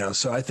 you know.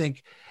 So I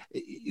think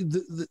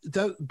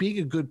being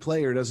a good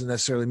player doesn't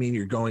necessarily mean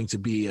you're going to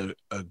be a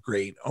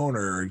great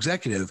owner or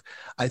executive.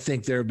 I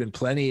think there have been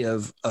plenty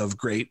of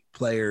great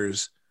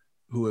players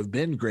who have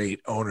been great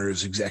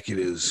owners,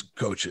 executives,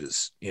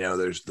 coaches. You know,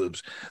 there's a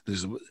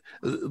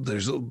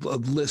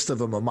list of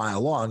them a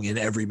mile long in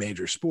every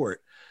major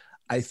sport.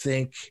 I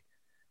think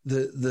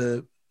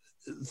I'm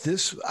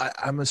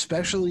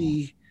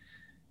especially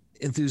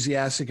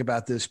enthusiastic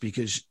about this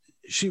because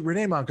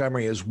Renee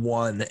Montgomery has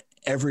won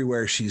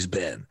everywhere she's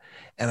been.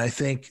 And I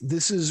think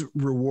this is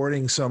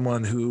rewarding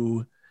someone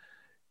who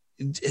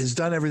has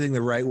done everything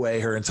the right way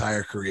her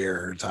entire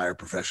career, her entire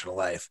professional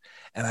life.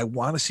 And I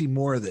want to see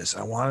more of this.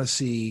 I want to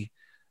see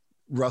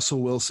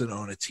Russell Wilson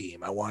own a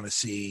team. I want to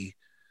see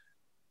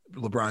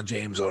LeBron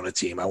James own a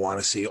team. I want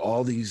to see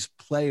all these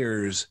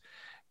players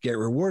get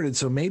rewarded.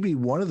 So maybe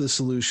one of the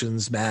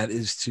solutions, Matt,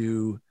 is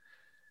to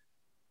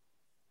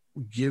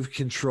give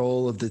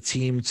control of the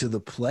team to the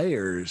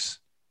players.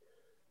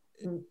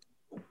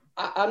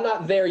 I'm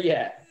not there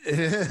yet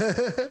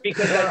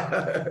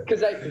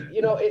because I,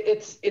 you know,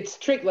 it's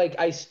tricky. Like,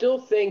 I still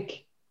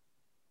think,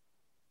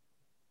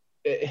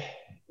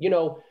 you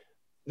know,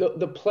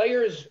 the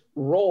player's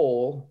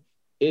role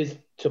is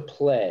to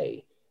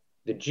play.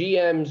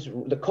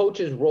 The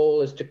coach's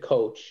role is to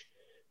coach.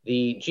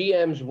 The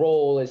GM's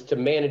role is to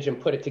manage and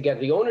put it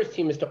together. The owner's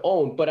team is to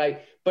own. But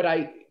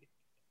I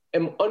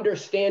am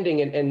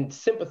understanding and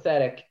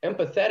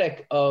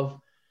empathetic of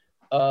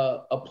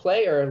a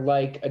player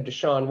like a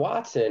Deshaun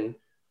Watson,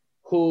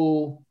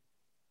 who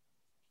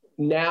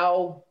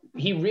now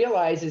he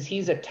realizes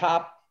he's a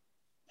top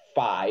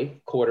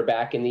 5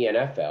 quarterback in the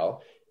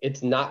NFL.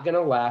 It's not going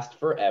to last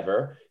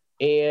forever.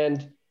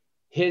 And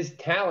his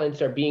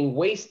talents are being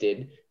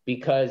wasted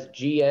because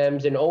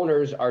GMs and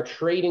owners are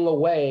trading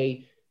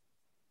away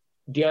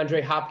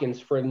DeAndre Hopkins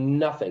for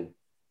nothing.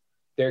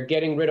 They're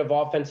getting rid of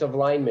offensive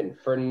linemen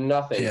for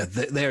nothing. Yeah,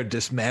 they're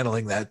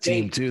dismantling that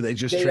team too. They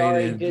just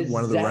traded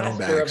one of the running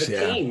backs. Of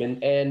a team.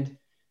 And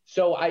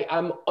so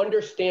I'm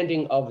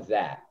understanding of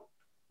that.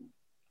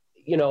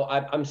 You know,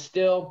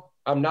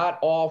 I'm not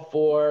all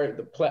for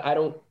the play. I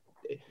don't,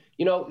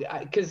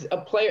 because a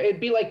player,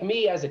 it'd be like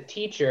me as a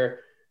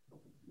teacher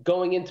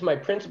going into my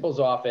principal's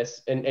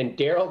office and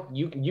Daryl,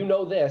 you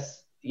know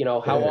this,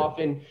 how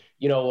often,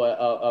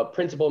 a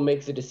principal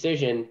makes a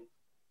decision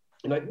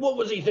and like, what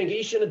was he thinking?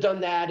 He should have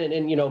done that.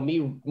 And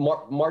me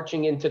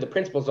marching into the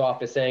principal's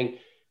office saying,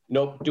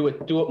 nope, do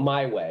it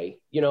my way,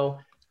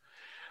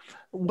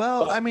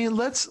 Well, I mean,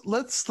 let's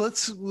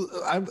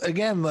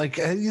again, like,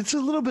 it's a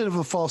little bit of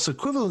a false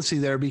equivalency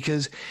there,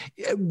 because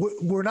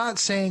we're not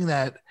saying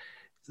that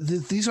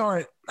these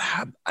aren't,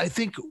 I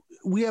think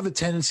we have a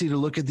tendency to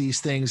look at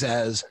these things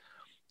as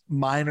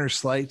minor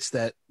slights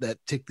that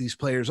tick these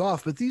players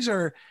off. But these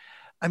are,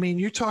 I mean,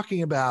 you're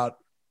talking about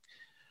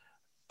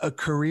a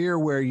career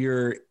where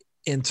your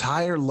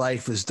entire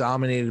life is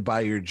dominated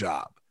by your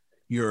job.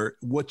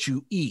 What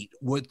you eat,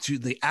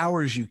 the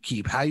hours you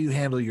keep, how you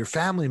handle your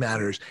family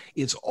matters.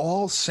 It's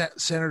all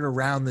centered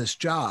around this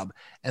job.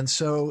 And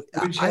so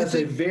which has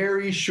a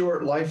very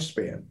short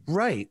lifespan.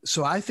 Right.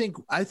 So I think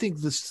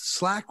the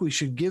slack we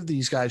should give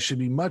these guys should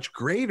be much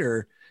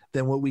greater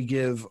than what we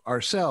give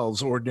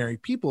ourselves, ordinary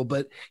people.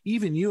 But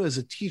even you as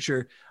a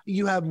teacher,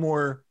 you have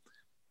more.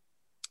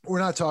 We're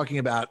not talking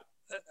about,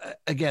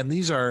 again,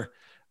 these are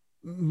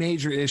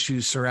major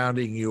issues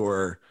surrounding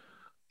your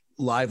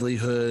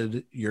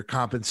livelihood, your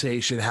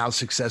compensation, how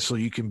successful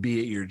you can be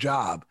at your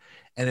job.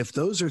 And if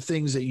those are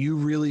things that you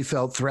really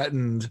felt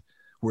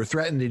were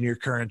threatened in your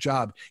current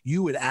job,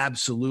 you would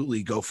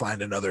absolutely go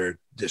find another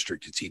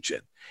district to teach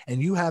in.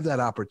 And you have that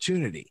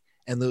opportunity.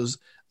 And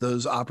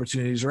those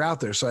opportunities are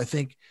out there. So I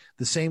think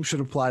the same should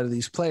apply to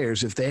these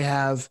players. If they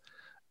have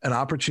an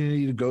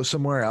opportunity to go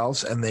somewhere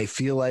else and they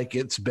feel like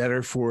it's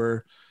better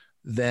for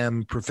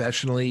them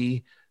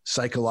professionally,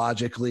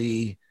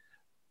 psychologically,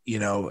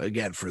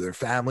 again, for their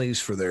families,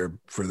 for their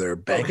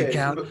bank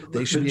account,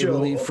 they should be able to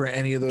leave for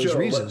any of those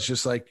reasons,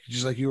 just like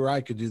you or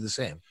I could do the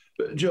same.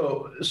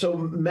 Joe, so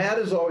Matt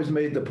has always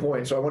made the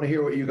point, so I want to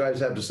hear what you guys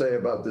have to say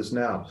about this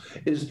now,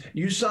 is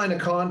you sign a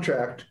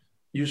contract,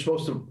 you're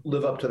supposed to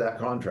live up to that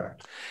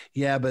contract.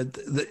 Yeah, but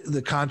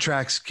the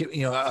contracts,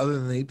 other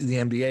than the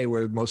NBA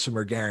where most of them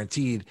are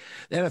guaranteed,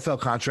 the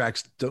NFL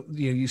contracts,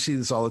 you see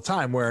this all the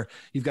time where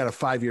you've got a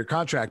 5-year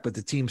contract, but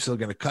the team's still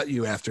going to cut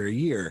you after a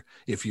year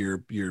if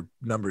your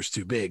number's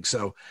too big.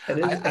 So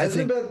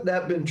hasn't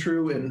that been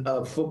true in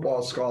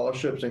football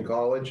scholarships in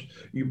college?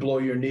 You blow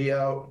your knee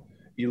out,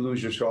 you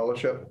lose your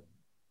scholarship.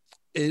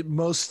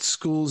 Most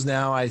schools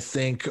now, I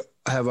think,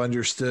 have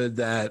understood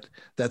that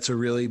that's a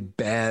really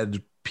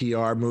bad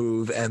PR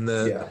move, and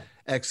the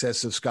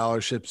excess of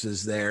scholarships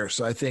is there.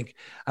 So I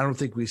don't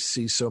think we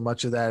see so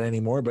much of that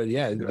anymore, but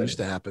yeah, it used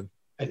to happen.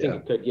 I think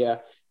it could. Yeah.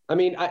 I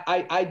mean,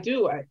 I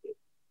do.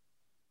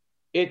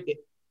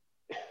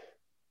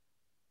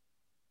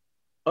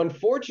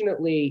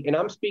 Unfortunately, and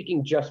I'm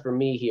speaking just for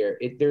me here,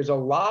 there's a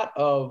lot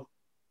of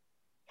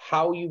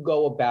how you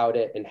go about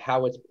it and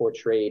how it's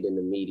portrayed in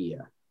the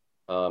media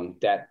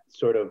that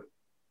sort of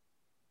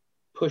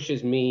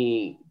pushes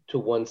me to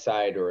one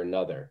side or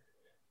another.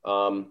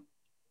 To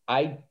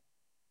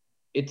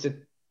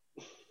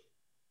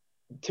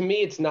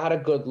me, it's not a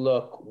good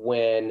look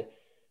when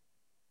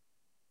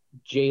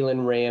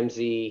Jalen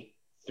Ramsey,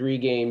 3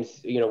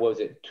 games, what was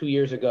it, 2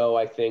 years ago,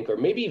 I think, or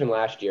maybe even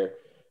last year,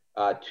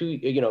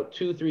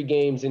 2-3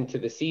 games into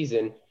the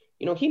season,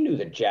 he knew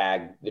the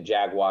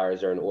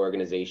Jaguars are an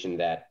organization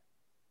that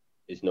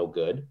is no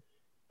good.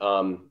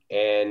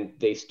 And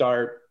they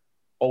start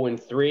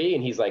 0-3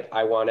 and he's like,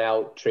 I want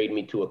out, trade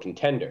me to a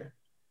contender.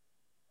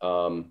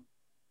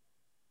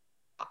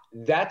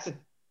 That's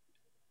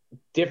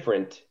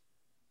different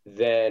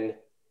than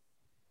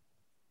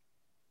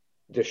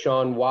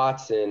Deshaun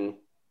Watson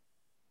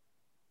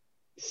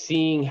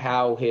seeing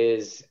how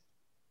his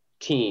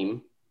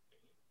team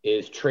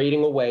is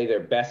trading away their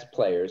best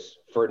players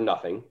for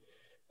nothing,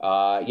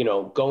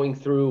 going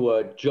through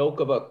a joke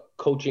of a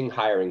coaching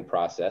hiring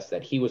process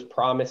that he was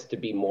promised to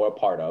be more a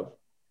part of.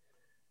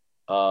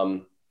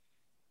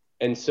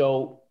 And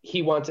so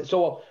he wants it.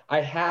 So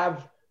I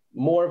have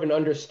more of an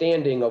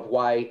understanding of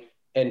why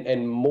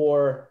and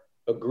more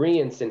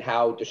agreeance in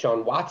how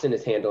Deshaun Watson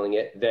is handling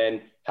it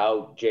than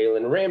how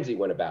Jalen Ramsey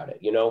went about it.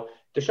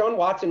 Deshaun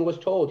Watson was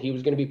told he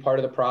was going to be part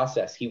of the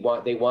process.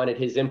 They wanted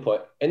his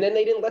input, and then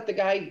they didn't let the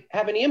guy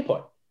have any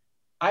input.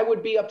 I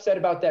would be upset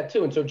about that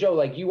too. And so, Joe,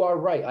 like, you are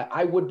right.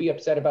 I would be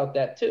upset about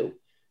that too.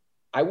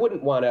 I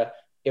wouldn't want to,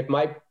 if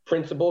my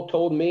principal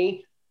told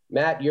me,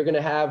 Matt, you're going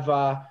to have,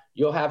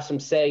 you'll have some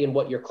say in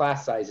what your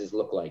class sizes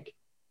look like,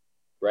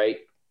 right?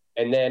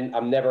 And then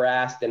I'm never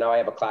asked, and now I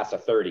have a class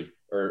of 30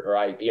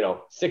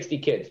 or 60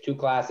 kids, 2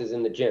 classes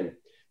in the gym,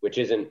 which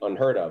isn't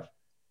unheard of.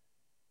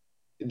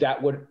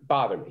 That would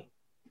bother me.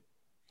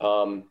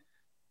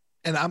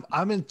 And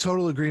I'm in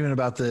total agreement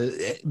about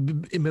the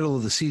middle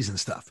of the season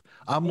stuff.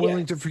 I'm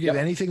willing to forgive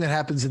anything that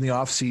happens in the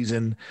off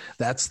season.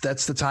 That's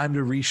the time to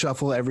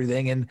reshuffle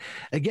everything. And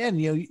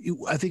again,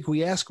 I think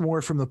we ask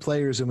more from the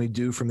players than we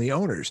do from the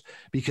owners,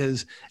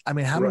 because I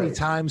mean, how many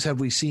times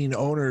have we seen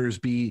owners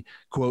be,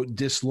 quote,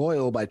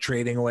 disloyal by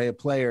trading away a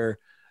player,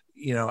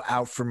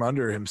 out from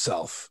under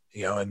himself,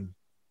 and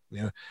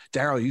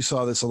Daryl, you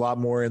saw this a lot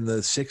more in the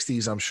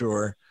 60s, I'm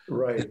sure,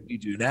 than we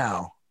do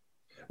now.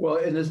 Well,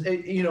 in the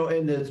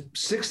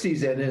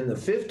 60s and in the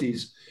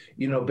 50s,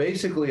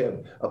 basically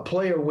a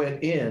player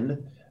went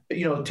in,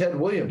 Ted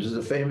Williams is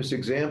a famous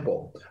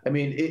example. I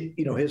mean,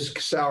 his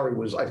salary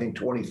was, I think,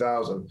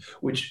 $20,000,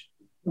 which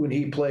when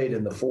he played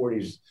in the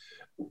 40s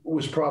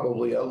was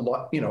probably a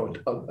lot,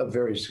 a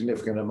very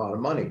significant amount of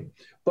money.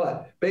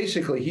 But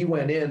basically he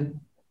went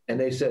in and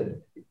they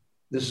said,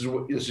 this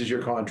is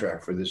your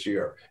contract for this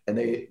year. And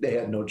they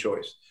had no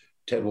choice.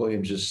 Ted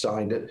Williams just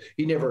signed it.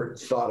 He never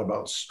thought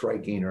about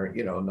striking or,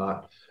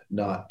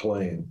 not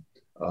playing.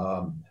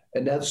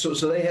 And that's so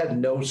they had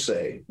no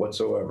say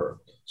whatsoever.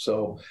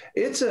 So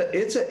it's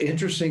an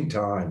interesting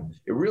time.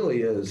 It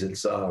really is.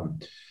 It's,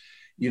 and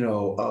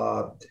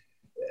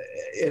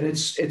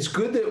it's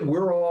good that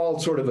we're all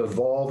sort of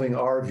evolving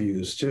our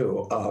views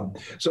too.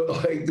 So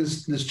like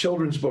this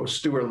children's book,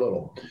 Stuart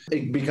Little,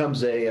 it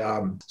becomes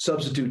a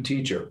substitute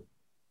teacher.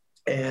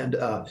 And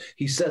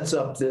he sets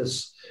up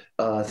this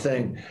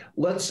thing.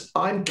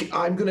 I'm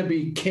going to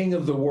be king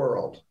of the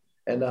world,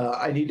 and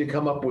I need to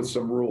come up with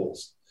some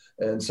rules.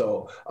 And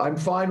so I'm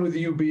fine with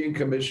you being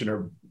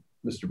commissioner,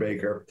 Mr.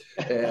 Baker.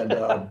 And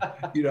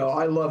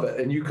I love it.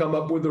 And you come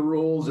up with the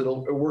rules; it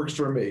works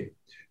for me.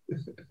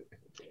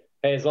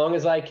 Hey, as long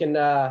as I can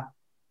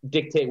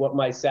dictate what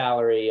my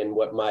salary and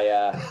what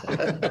my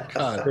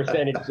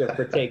percentage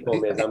for take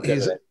home is, I'm good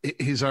with it.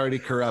 He's already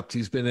corrupt.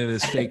 He's been in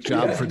his fake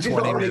job for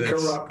 20 minutes.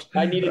 Corrupt.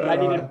 I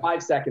needed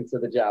 5 seconds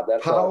of the job.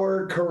 That's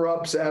power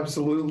corrupts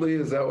absolutely.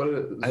 Is that what it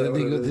is? I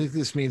think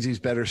this means he's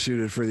better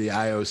suited for the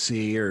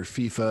IOC or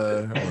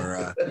FIFA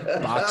or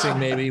boxing,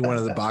 maybe one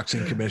of the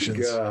boxing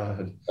commissions.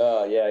 God.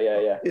 Oh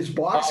yeah. Is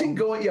boxing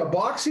going? Yeah,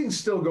 boxing's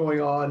still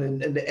going on,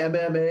 and the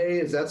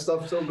MMA, is that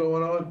stuff still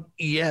going on?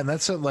 Yeah, and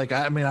that's like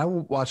I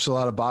watched a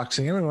lot of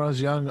boxing. I mean, when I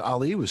was young,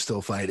 Ali was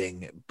still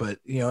fighting, but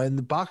and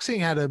the boxing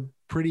had a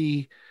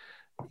pretty,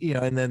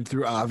 and then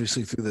through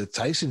the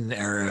Tyson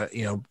era,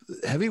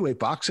 heavyweight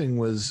boxing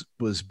was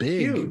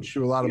big. Huge,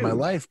 through a lot of my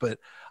life. But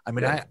I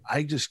mean,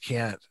 I just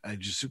can't.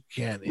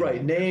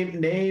 Right.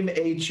 Name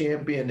a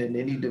champion in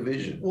any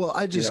division. Well,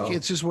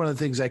 it's just one of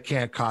the things I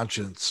can't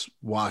conscience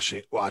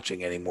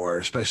watching anymore,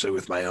 especially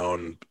with my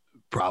own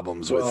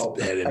problems with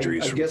head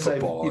injuries from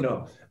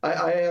football.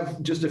 I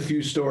have just a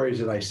few stories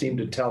and I seem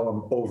to tell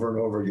them over and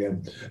over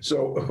again.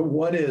 So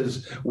one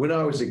is when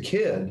I was a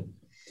kid.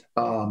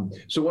 And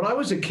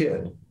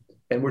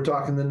we're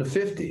talking in the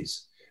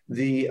 50s,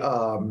 there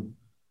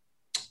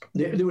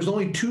was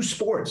only 2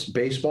 sports,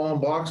 baseball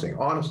and boxing,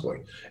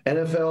 honestly.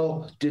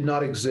 NFL did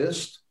not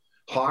exist.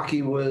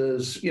 Hockey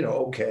was,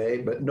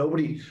 okay, but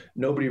nobody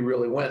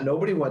really went.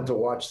 Nobody went to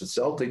watch the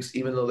Celtics,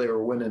 even though they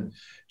were winning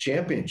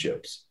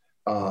championships.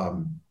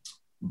 So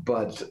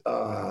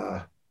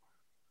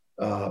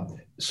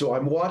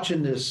I'm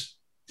watching this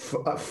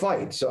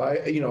fight. So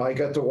I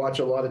got to watch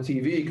a lot of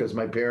TV because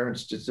my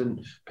parents just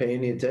didn't pay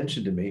any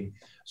attention to me.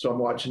 So I'm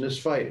watching this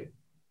fight.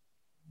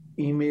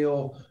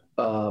 Emil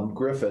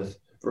Griffith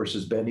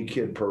versus Benny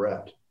Kid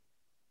Paret.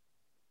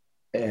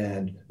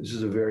 And this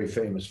is a very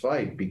famous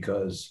fight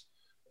because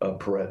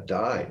Paret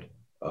died.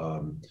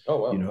 Oh,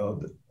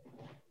 wow.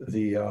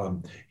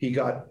 He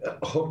got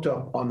hooked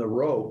up on the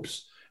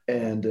ropes,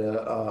 and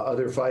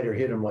other fighter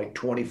hit him like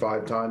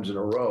 25 times in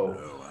a row.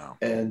 Oh, wow.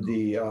 And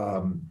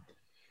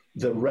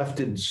the ref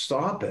didn't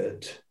stop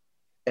it,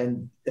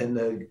 and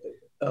the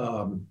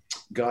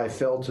guy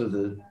fell to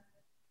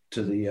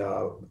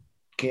the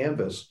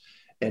canvas,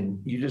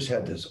 and you just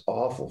had this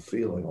awful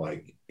feeling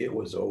like it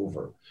was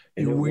over.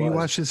 And were you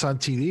watching this on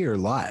TV or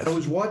live? I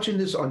was watching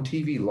this on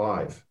TV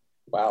live.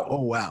 Wow!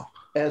 Oh, wow!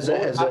 As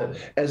a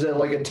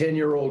like a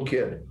 10-year-old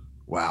kid.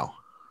 Wow.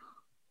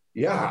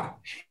 Yeah.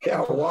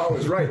 Well, I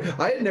was right.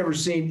 I had never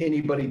seen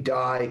anybody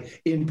die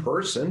in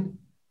person.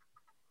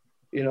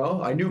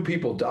 I knew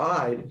people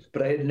died,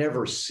 but I had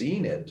never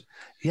seen it.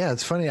 Yeah,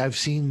 it's funny. I've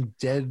seen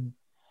dead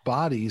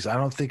bodies. I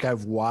don't think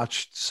I've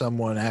watched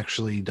someone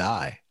actually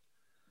die.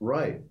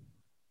 Right.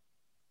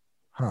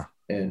 Huh.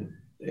 And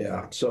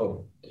yeah,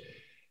 so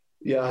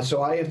Yeah,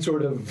 so I had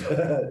sort of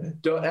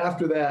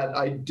after that,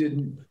 I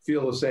didn't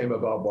feel the same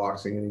about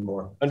boxing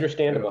anymore.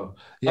 Understandable.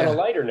 On a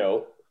lighter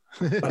note.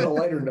 On a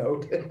lighter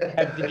note,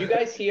 did you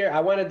guys hear? I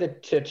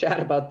wanted to chat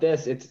about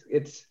this.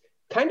 It's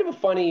kind of a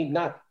funny,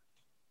 not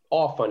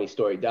all funny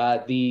story.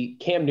 The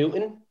Cam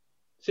Newton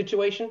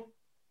situation.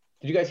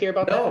 Did you guys hear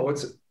about that?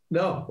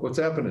 What's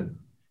happening?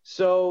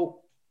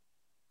 So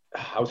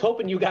I was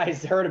hoping you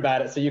guys heard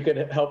about it so you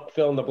could help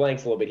fill in the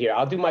blanks a little bit here.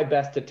 I'll do my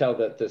best to tell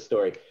the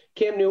story.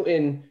 Cam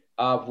Newton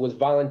was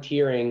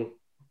volunteering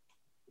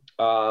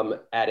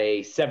at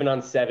a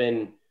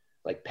 7-on-7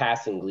 like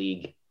passing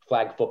league,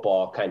 flag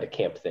football kind of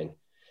camp thing,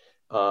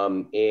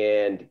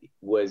 and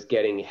was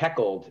getting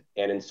heckled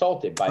and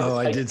insulted by. Oh,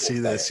 I did see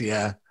this.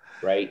 Yeah.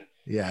 Right.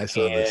 Yeah, I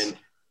saw this. And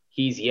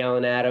he's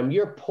yelling at him,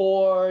 "You're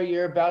poor.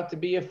 You're about to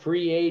be a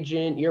free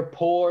agent. You're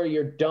poor.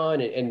 You're done,"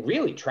 and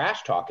really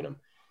trash talking him.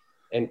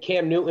 And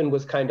Cam Newton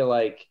was kind of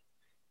like,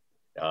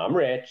 "I'm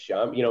rich."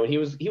 He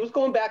was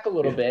going back a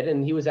little bit,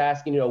 and he was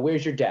asking,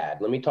 "Where's your dad?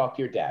 Let me talk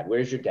to your dad.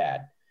 Where's your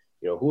dad?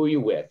 Who are you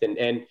with?"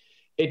 And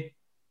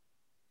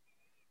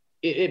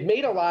it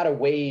made a lot of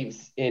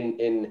waves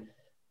in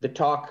the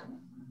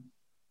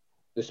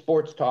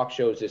sports talk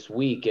shows this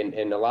week,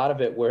 and a lot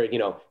of it were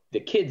the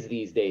kids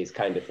these days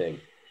kind of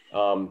thing.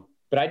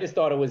 But I just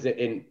thought it was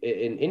an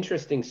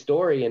interesting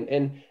story,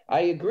 and I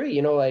agree.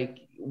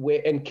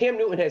 And Cam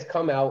Newton has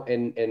come out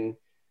and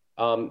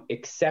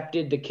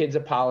accepted the kid's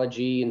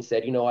apology and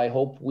said, I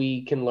hope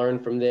we can learn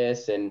from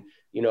this, and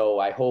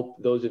I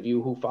hope those of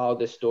you who follow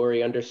this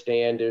story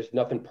understand there's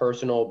nothing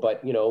personal,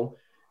 but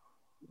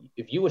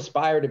if you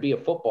aspire to be a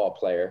football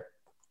player,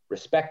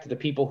 respect the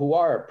people who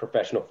are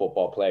professional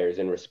football players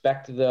and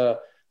respect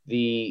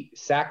the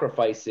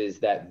sacrifices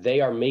that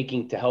they are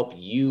making to help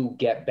you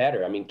get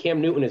better. I mean,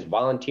 Cam Newton is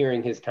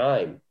volunteering his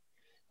time.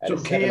 So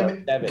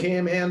Cam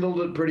handled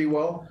it pretty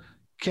well.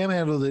 Cam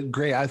handled it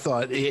great. I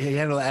thought he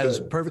handled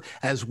it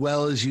as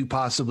well as you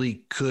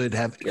possibly could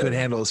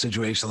handle a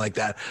situation like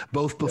that,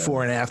 both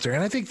before and after.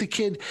 And I think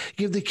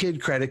give the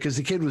kid credit, because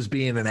the kid was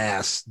being an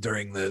ass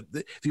during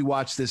if you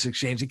watch this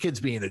exchange, the kid's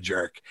being a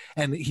jerk,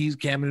 and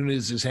Cam Newton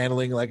is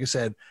handling, like I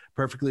said,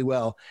 perfectly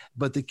well.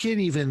 But the kid,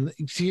 even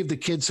to give the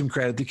kid some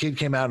credit, the kid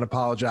came out and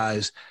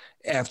apologized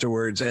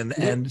afterwards, and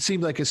it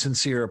seemed like a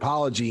sincere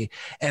apology,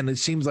 and it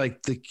seems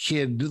like the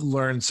kid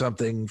learned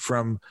something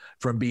from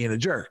being a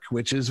jerk,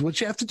 which is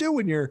what you have to do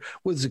when you're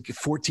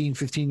 14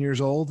 15 years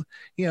old.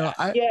 He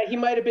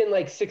might have been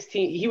like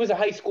 16. He's a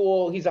high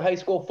school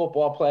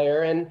football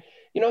player, and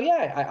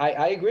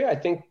I agree. I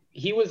think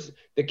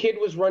the kid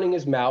was running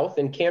his mouth,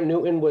 and Cam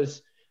Newton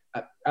was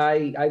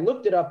I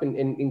looked it up,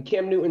 in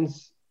Cam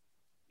Newton's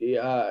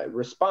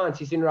response,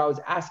 he said, I was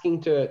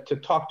asking to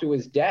talk to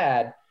his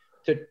dad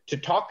to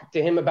talk to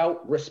him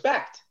about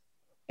respect.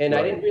 And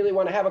I didn't really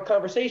want to have a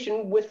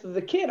conversation with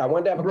the kid. I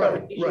wanted to have a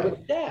conversation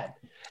with dad.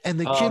 And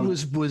the kid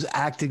was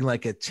acting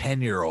like a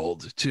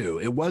 10-year-old too.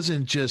 It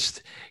wasn't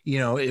just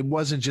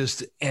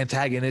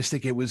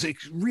antagonistic. It was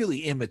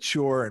really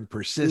immature and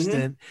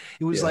persistent.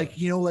 It was like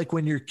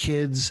when your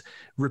kids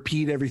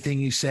repeat everything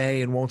you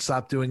say and won't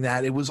stop doing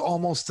that. It was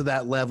almost to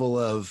that level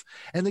of,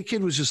 and the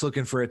kid was just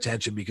looking for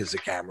attention because the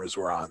cameras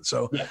were on.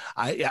 So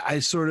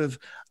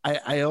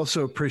I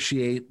also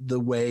appreciate the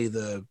way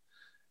the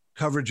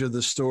coverage of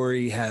the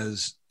story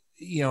has,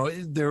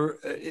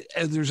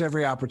 there's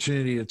every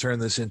opportunity to turn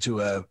this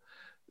into a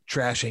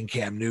trashing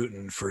Cam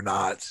Newton for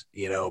not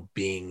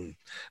letting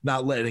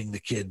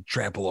the kid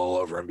trample all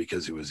over him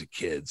because he was a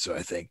kid. So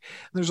I think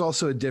there's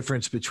also a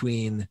difference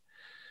between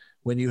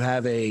when you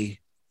have a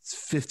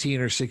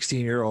 15 or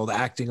 16-year-old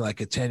acting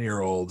like a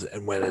 10-year-old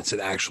and when it's an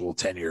actual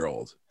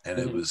 10-year-old. And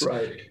it was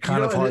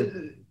kind of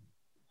hard.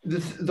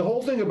 The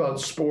whole thing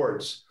about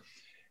sports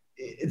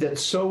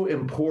that's so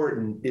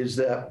important is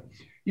that,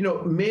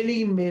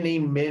 many, many,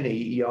 many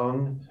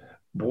young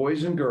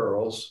boys and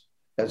girls,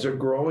 as they're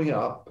growing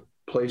up,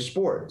 play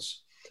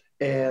sports,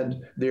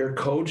 and they're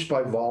coached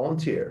by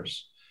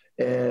volunteers.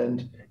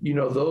 And,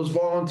 those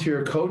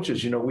volunteer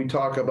coaches, we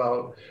talk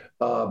about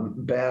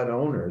bad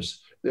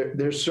owners.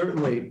 There's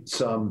certainly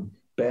some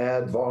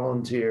bad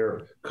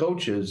volunteer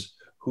coaches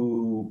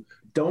who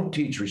don't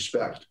teach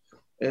respect.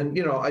 And,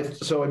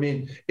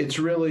 it's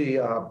really,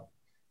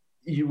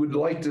 you would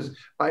like to,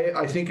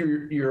 I think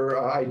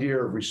your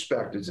idea of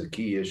respect is a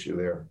key issue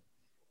there.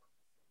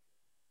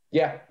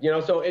 Yeah.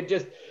 So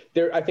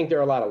I think there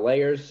are a lot of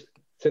layers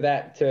to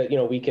that,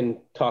 we can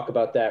talk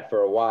about that for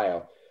a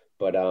while,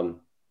 but,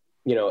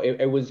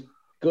 it was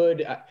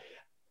good.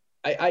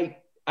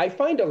 I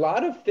find a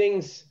lot of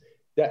things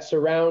that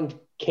surround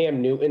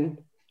Cam Newton.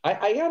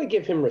 I got to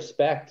give him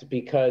respect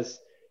because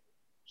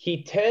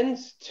he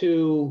tends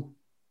to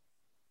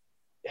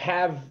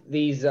have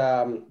these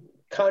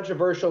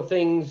controversial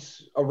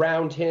things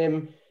around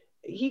him.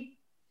 He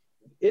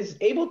is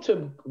able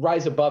to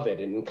rise above it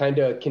and kind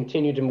of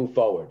continue to move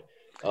forward.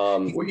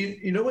 Well,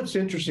 what's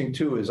interesting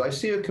too is I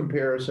see a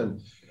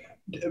comparison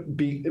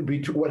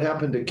between what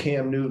happened to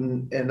Cam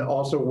Newton and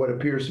also what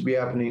appears to be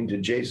happening to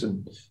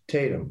Jason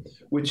Tatum,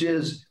 which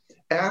is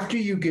after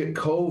you get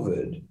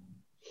COVID,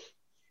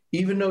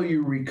 even though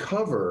you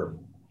recover,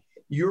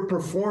 your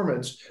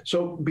performance.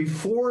 So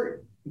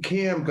before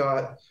Cam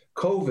got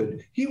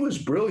COVID, he was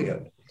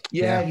brilliant.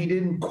 Yeah, he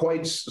didn't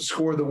quite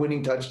score the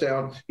winning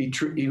touchdown.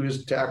 He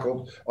was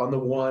tackled on the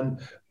one,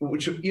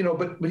 which,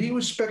 but he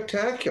was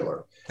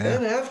spectacular. Yeah.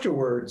 And then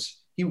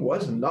afterwards, he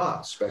was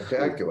not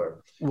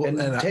spectacular. Well,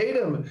 and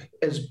Tatum,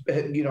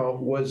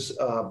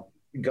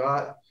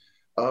 got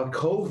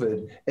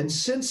COVID, and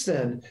since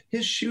then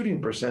his shooting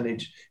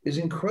percentage is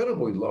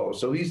incredibly low.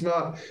 So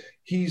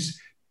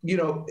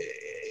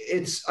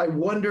I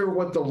wonder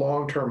what the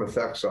long-term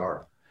effects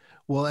are.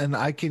 Well, and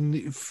I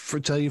can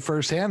tell you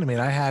firsthand. I mean,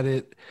 I had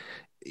it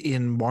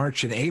in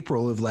March and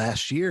April of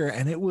last year,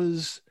 and it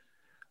was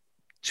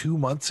a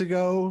month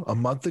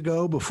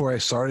ago, before I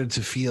started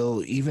to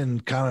feel even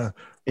kind of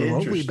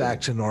remotely back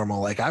to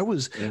normal. Like I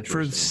was,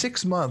 for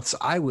 6 months,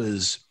 I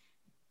was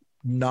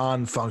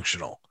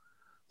non-functional.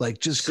 Like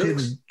just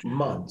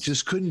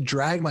couldn't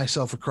drag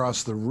myself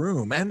across the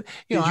room. And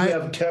did you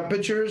have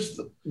temperatures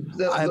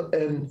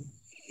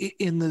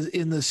in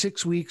the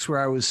 6 weeks where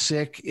I was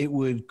sick, it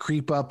would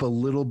creep up a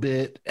little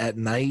bit at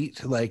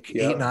night, like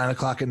 8, 9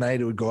 o'clock at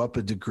night, it would go up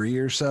a degree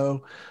or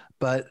so.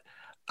 But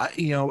did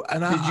you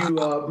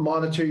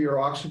monitor your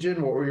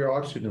oxygen? What were your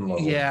oxygen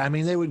levels? Yeah. I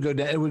mean, it would go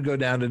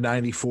down to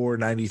 94,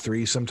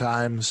 93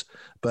 sometimes,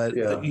 but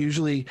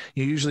usually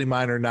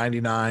mine are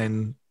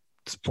 99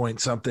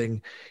 point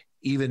something.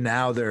 Even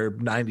now they're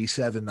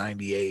 97,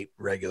 98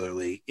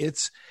 regularly.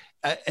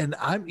 And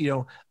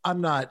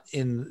I'm not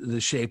in the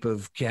shape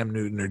of Cam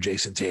Newton or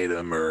Jason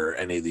Tatum or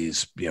any of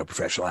these,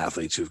 professional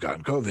athletes who've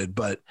gotten COVID,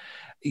 but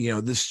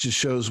this just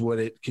shows what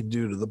it can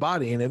do to the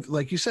body. And if,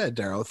 like you said,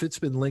 Daryl, if it's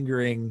been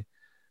lingering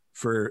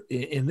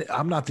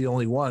I'm not the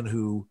only one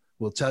who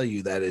will tell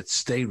you that it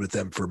stayed with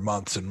them for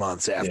months and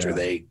months after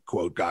they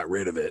quote got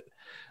rid of it.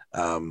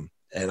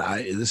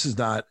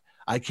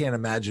 I can't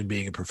imagine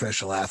being a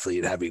professional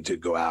athlete having to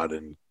go out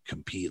and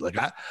compete. Like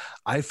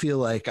I feel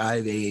like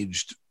I've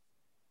aged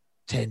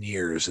 10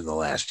 years in the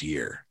last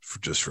year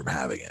just from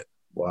having it.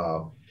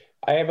 Wow.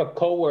 I have a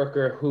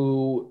coworker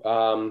who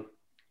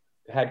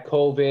had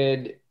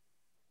COVID,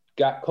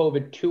 got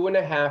COVID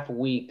 2.5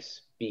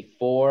 weeks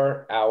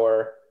before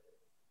our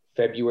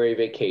February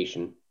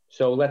vacation.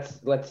 So let's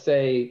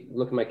say,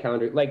 look at my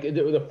calendar, like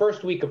the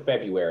first week of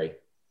February.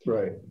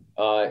 Right.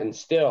 And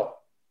still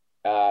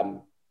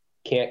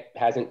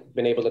hasn't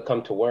been able to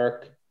come to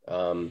work.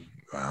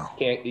 Wow.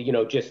 Can't,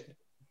 just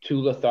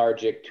too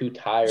lethargic, too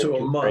tired. So a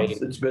month.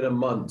 Drained. It's been a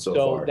month so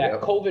far. So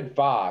that COVID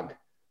fog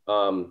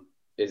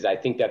I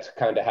think that's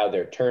kind of how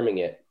they're terming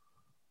it.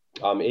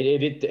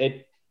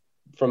 It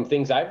from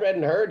things I've read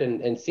and heard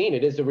and seen,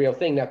 it is a real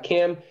thing. Now,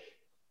 Cam,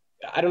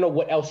 I don't know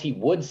what else he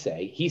would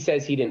say. He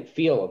says he didn't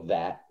feel of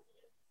that.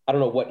 I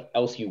don't know what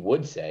else you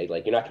would say.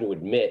 Like, you're not going to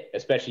admit,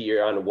 especially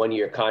you're on a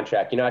 1-year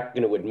contract, you're not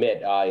going to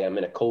admit, I'm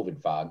in a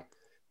COVID fog.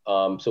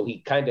 So he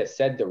kind of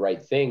said the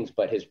right things,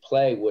 but his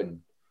play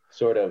would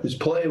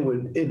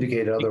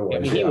indicate otherwise. I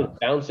mean, he was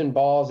bouncing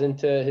balls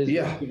into his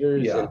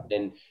receivers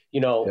and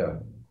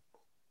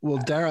Well,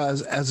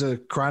 Daryl, as a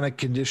chronic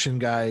condition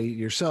guy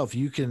yourself,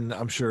 you can,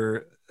 I'm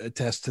sure,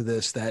 attest to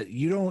this, that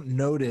you don't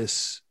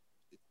notice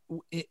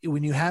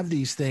when you have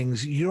these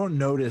things, you don't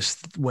notice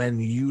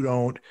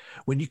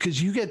because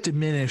you get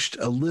diminished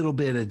a little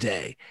bit a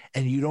day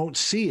and you don't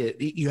see it.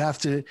 You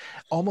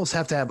almost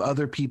have to have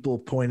other people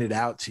point it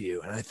out to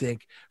you. And I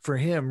think for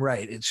him,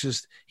 right, it's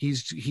just,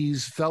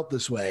 he's felt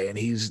this way, and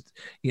he's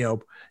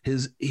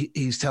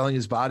telling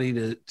his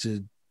body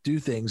to do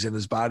things, and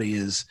his body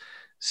is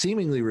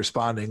seemingly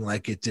responding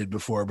like it did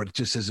before, but it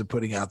just isn't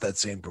putting out that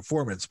same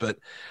performance. But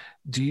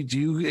do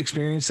you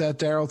experience that,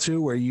 Daryl,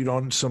 too, where you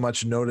don't so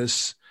much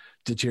notice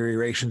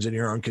deteriorations in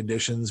your own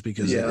conditions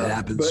because it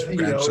happens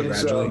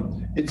gradually?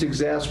 It's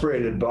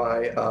exasperated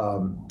by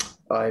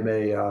I'm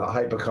a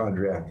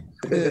hypochondriac.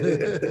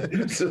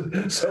 so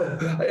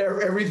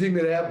everything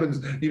that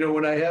happens,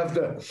 when I have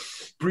to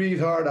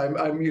breathe hard,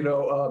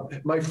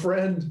 my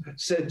friend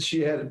said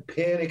she had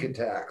panic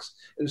attacks.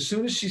 As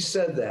soon as she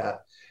said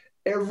that,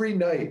 every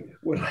night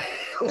when I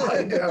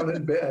lie down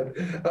in bed,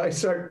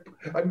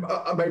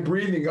 my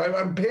breathing,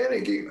 I'm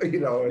panicking,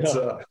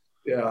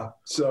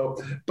 So,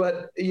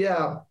 but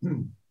now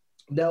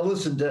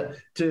listen,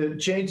 to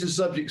change the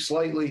subject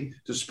slightly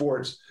to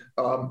sports,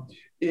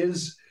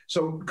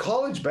 so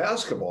college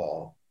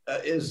basketball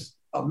is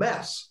a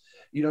mess.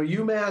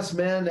 UMass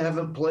men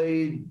haven't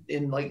played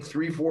in like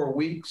 3-4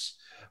 weeks.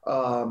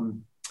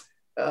 And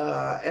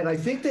I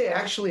think they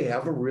actually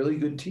have a really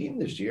good team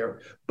this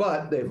year,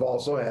 but they've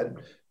also had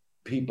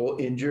people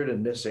injured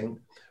and missing.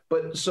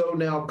 But so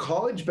now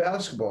college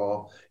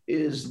basketball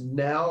is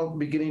now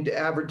beginning to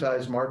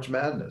advertise March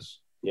Madness.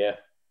 Yeah.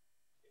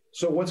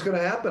 So what's going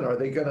to happen? Are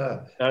they going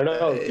to? I don't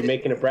know. You're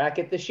making a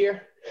bracket this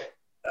year?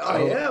 I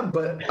am,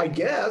 but I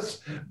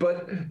guess.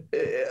 But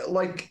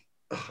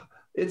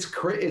it's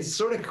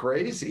sort of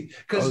crazy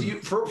because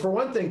for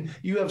one thing,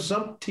 you have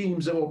some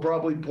teams that will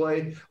probably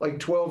play like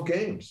 12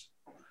 games.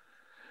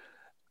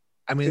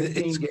 I mean,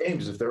 15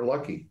 games if they're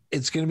lucky.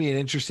 It's going to be an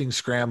interesting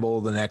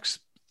scramble the next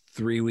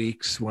 3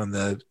 weeks when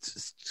the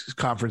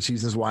conference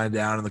seasons wind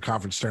down and the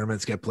conference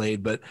tournaments get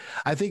played. But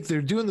I think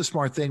they're doing the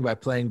smart thing by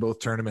playing both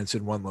tournaments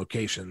in one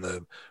location.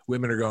 The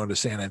women are going to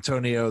San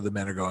Antonio, the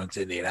men are going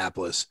to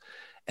Indianapolis,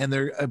 and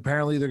they're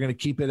going to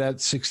keep it at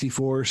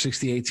 64,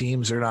 68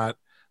 teams. They're not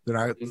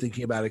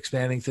thinking about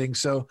expanding things.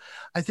 So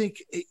I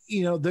think,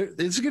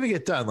 it's going to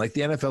get done. Like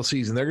the NFL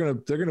season, they're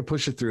going to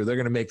push it through. They're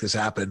going to make this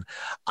happen.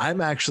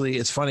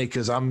 It's funny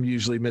because I'm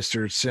usually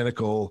Mr.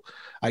 Cynical.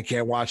 I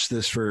can't watch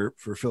this for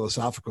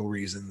philosophical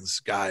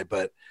reasons guy,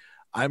 but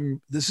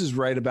this is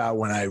right about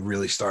when I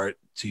really start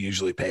to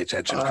usually pay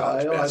attention to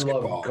college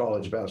basketball. I love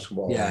college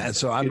basketball. Yeah. And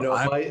so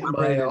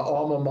my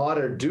alma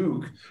mater,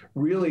 Duke,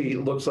 really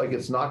looks like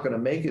it's not going to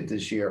make it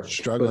this year.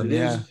 Struggling.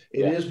 It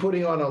is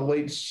putting on a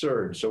late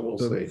surge. So we'll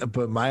see.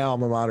 But my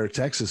alma mater,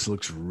 Texas,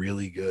 looks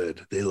really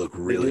good. They look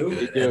really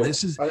good. And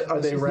are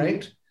they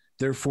ranked?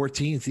 They're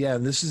 14th. Yeah.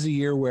 And this is a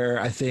year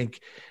where you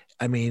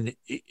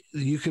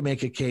can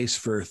make a case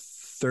for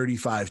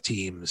 35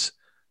 teams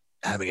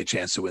having a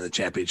chance to win the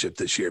championship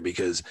this year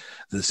because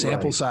the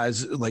sample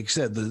size, like you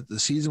said, the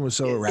season was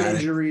so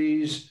erratic.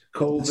 Injuries,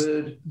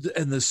 COVID.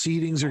 And the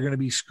seedings are going to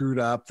be screwed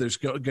up. There's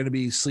going to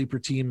be sleeper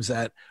teams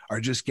that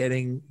are just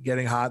getting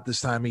hot this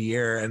time of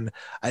year. And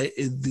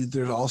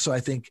there's also,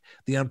 I think,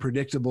 the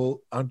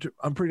unpredictable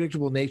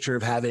nature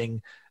of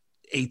having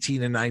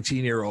 18 and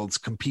 19-year-olds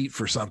compete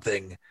for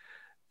something,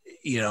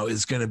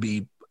 is going to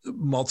be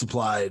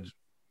multiplied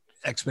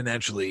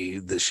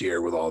exponentially this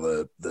year with all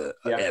the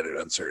added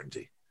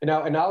uncertainty. And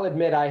I'll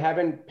admit, I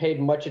haven't paid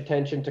much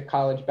attention to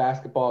college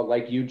basketball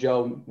like you,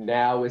 Joe.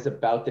 Now is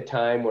about the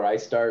time where I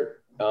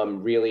start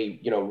really,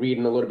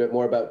 reading a little bit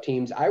more about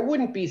teams. I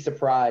wouldn't be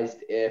surprised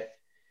if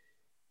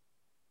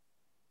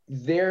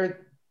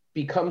there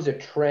becomes a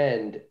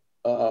trend,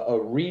 a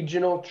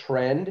regional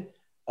trend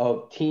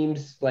of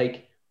teams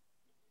like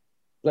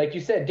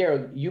you said,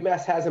 Daryl,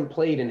 UMass hasn't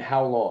played in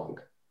how long?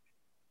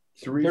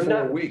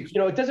 3-4 weeks.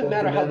 It doesn't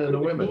matter how good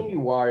of a team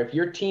you are. If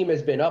your team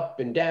has been up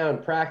and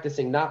down,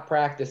 practicing, not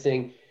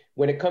practicing,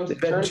 when it comes to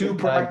tournament 2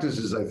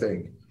 practices, I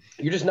think.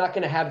 You're just not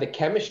going to have the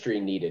chemistry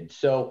needed.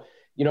 So,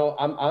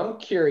 I'm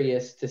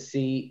curious to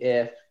see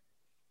if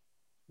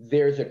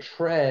there's a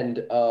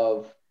trend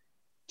of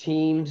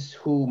teams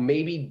who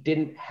maybe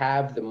didn't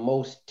have the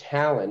most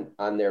talent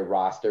on their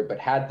roster, but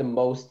had the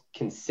most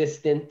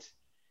consistent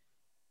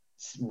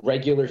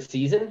regular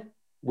season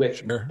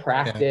with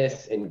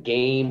practice and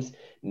games,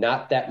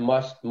 not that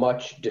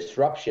much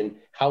disruption,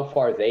 how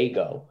far they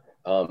go.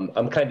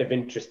 I'm kind of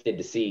interested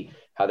to see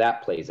how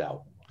that plays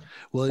out.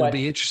 Well, it'd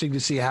be interesting to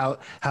see how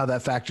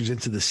that factors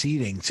into the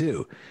seeding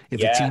too.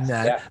 If a team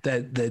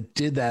that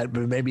did that,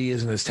 but maybe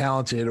isn't as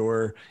talented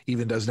or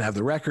even doesn't have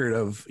the record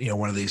of,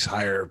 one of these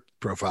higher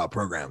profile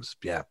programs.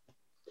 Yeah.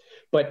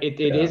 But it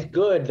is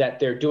good that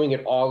they're doing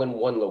it all in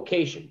one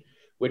location,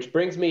 which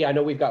brings me, I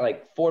know we've got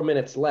like 4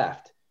 minutes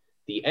left.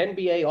 The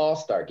NBA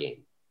All-Star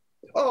Game.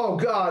 Oh,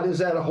 God, is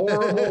that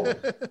horrible?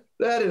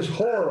 That is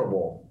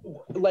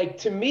horrible. Like,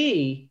 to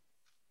me,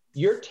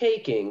 you're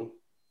taking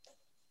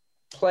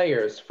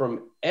players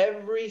from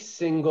every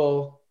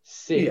single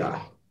city,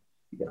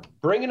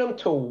 bringing them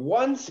to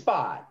one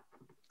spot.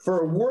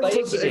 For a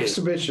worthless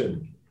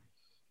exhibition.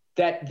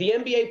 That the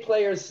NBA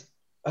players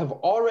have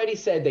already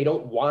said they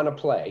don't want to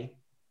play.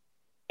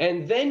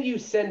 And then you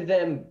send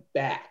them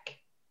back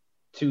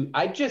to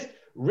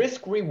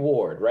risk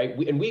reward, right?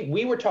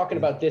 We were talking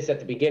about this at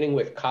the beginning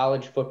with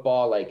college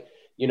football. Like,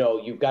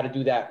 you've got to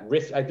do that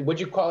risk. What'd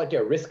you call it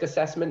there? Risk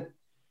assessment?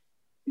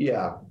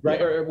 Yeah.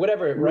 Right. Yeah. Or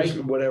whatever. Risk,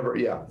 right. Whatever.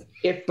 Yeah.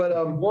 If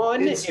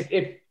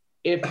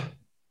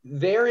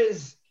there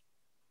is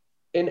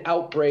an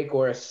outbreak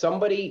or if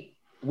somebody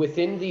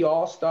within the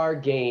All-Star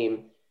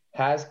game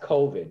has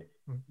COVID,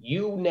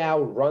 you now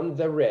run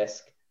the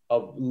risk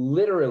of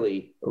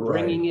literally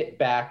bringing it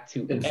back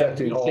to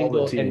infecting every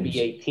single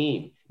NBA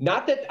team.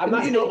 Not that I'm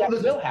not saying that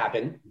will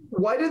happen.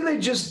 Why didn't they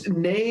just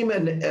name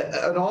an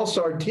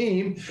all-star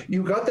team?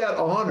 You got that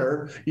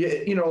honor.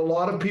 A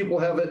lot of people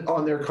have it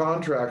on their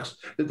contracts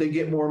that they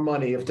get more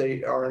money if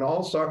they are an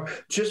all-star.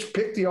 Just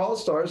pick the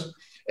all-stars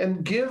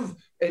and give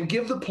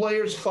the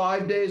players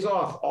 5 days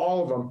off,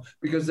 all of them,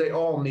 because they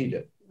all need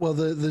it. Well,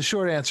 the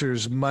short answer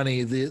is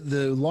money.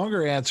 The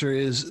longer answer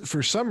is,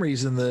 for some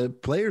reason, the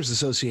Players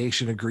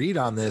Association agreed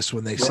on this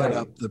when they set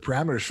up the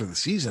parameters for the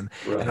season.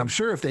 Right. And I'm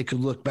sure if they could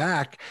look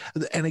back,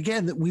 and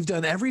again, we've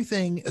done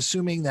everything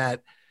assuming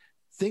that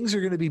things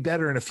are going to be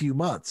better in a few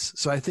months.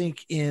 So I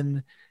think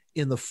in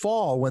the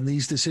fall, when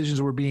these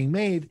decisions were being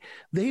made,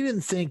 they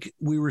didn't think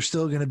we were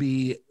still going to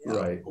be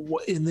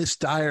in this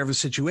dire of a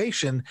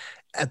situation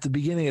at the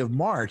beginning of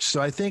March.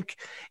 So I think,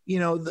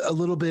 a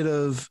little bit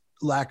of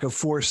lack of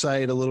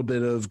foresight, a little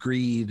bit of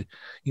greed,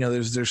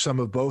 there's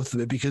some of both of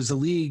it, because the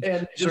league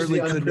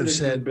certainly couldn't have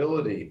said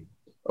unpredictability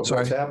of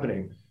what's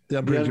happening.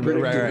 The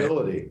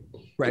unpredictability.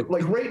 Right.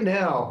 Like right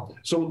now,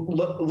 so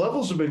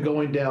levels have been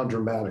going down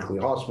dramatically.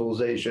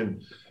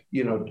 Hospitalization,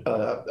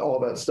 all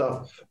that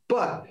stuff.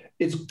 But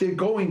they're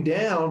going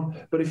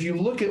down. But if you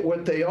look at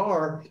what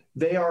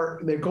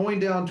they're going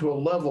down to a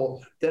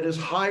level that is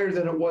higher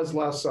than it was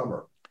last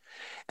summer.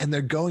 And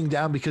they're going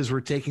down because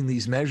we're taking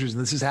these measures.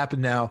 And this has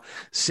happened now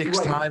 6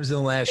 times in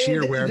the last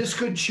year where this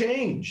could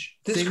change.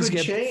 Things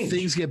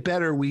get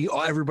better.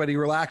 Everybody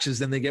relaxes,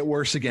 then they get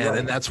worse again. Right.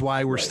 And that's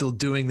why we're still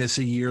doing this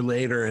a year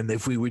later. And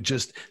if we would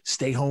just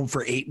stay home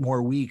for 8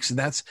 more weeks, and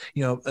that's,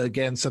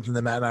 again, something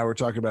that Matt and I were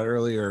talking about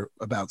earlier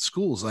about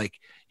schools, like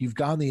you've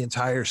gone the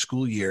entire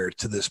school year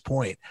to this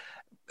point.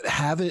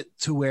 Have it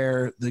to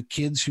where the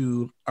kids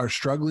who are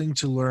struggling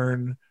to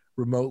learn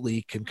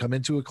remotely can come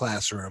into a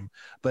classroom,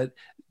 but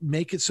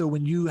make it so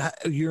when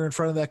you're in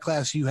front of that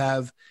class, you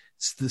have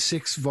the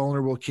 6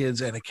 vulnerable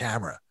kids and a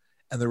camera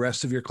and the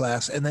rest of your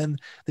class. And then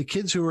the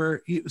kids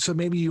so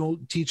maybe you'll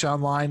teach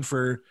online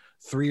for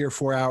 3 or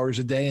 4 hours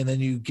a day. And then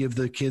you give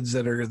the kids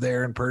that are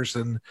there in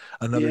person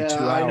another 2 hours.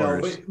 I know,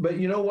 but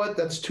you know what?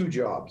 That's 2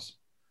 jobs.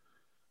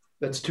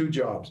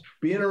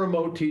 Being a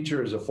remote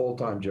teacher is a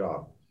full-time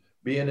job.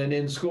 Being an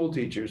in-school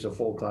teacher is a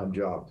full-time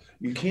job.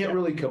 You can't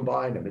really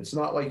combine them. It's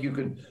not like you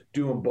can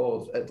do them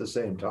both at the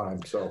same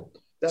time. So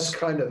that's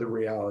kind of the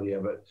reality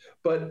of it.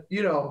 But,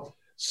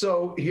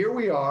 so here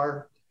we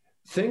are.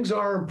 Things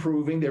are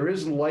improving. There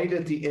is light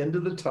at the end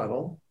of the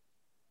tunnel.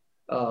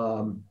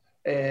 I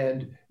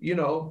think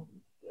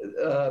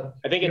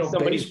it's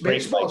somebody's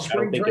baseball break.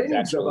 Spring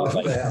training.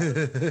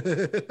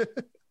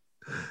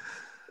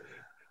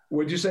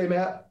 What'd you say,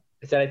 Matt?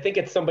 I said, I think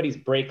it's somebody's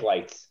brake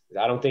lights.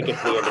 I don't think it's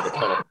the end of the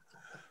tunnel.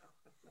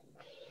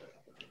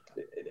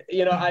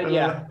 I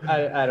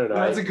don't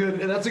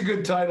know. That's a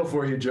good title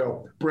for you,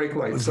 Joe. Brake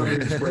lights.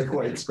 Somebody's brake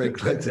lights.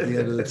 Brake lights at the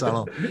end of the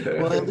tunnel.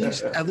 Well,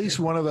 at least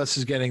one of us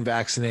is getting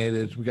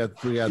vaccinated. We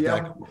got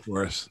that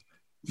for us.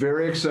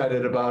 Very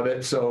excited about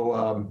it.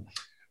 So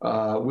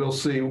we'll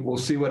see. We'll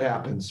see what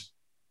happens.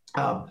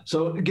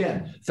 So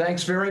again,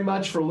 thanks very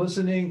much for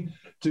listening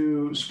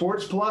to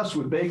Sports Plus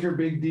with Baker,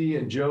 Big D,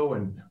 and Joe,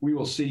 and we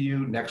will see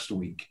you next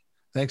week.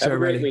 Thanks, Have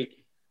everybody. A great week.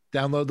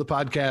 Download the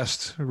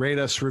podcast, rate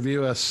us,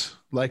 review us,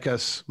 like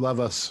us, love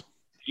us.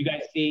 You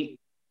guys see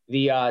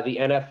the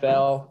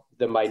NFL,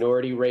 the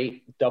minority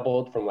rate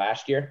doubled from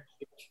last year?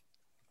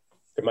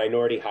 The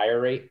minority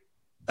hire rate?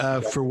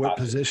 For what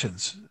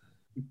positions?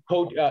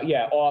 Coach,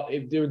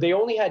 they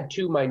only had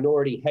 2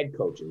 minority head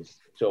coaches,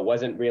 so it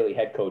wasn't really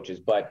head coaches.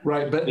 But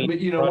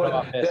you know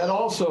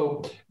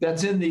what?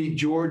 That's in the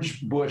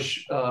George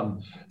Bush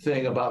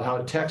thing about how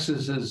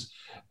Texas's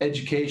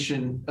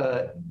education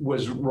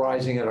was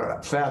rising at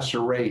a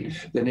faster rate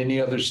than any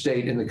other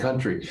state in the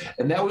country,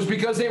 and that was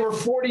because they were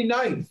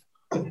 49th.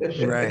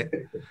 Right.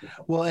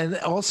 Well, and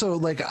also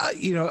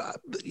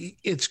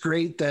it's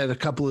great that a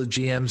couple of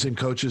GMs and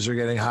coaches are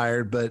getting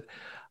hired, but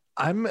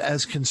I'm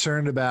as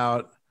concerned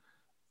about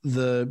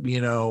the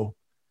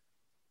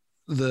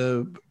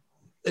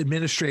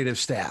administrative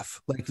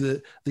staff, like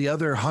the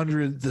other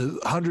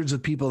hundreds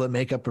of people that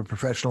make up a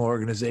professional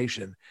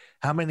organization.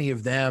 How many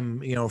of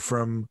them,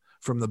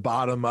 from the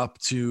bottom up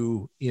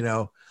to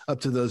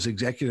those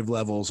executive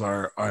levels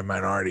are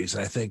minorities?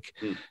 And I think,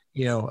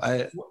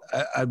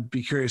 I'd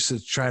be curious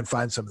to try and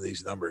find some of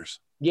these numbers.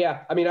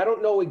 Yeah. I mean, I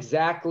don't know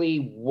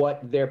exactly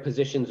what their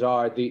positions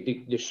are.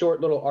 The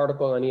short little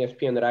article on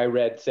ESPN that I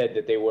read said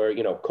that they were,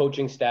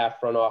 coaching staff,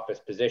 front office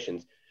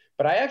positions.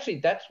 But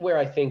that's where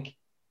I think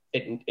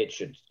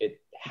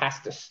it has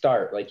to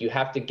start. Like, you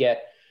have to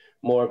get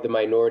more of the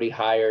minority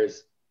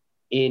hires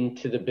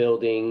into the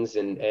buildings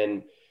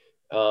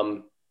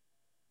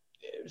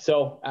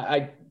so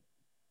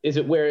is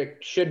it where it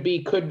should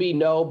be? Could be,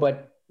 no,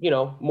 but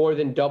more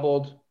than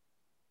doubled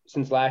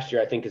since last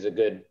year, I think is a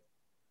good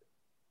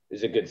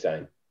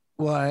sign.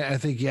 Well, I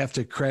think you have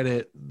to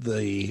credit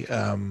the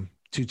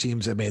 2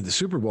 teams that made the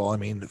Super Bowl. I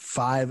mean,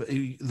 5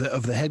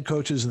 of the head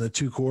coaches and the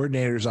 2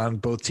 coordinators on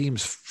both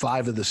teams,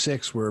 5 of the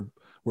 6 were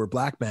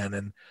black men.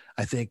 And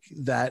I think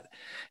that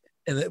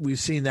we've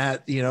seen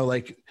that,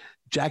 like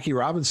Jackie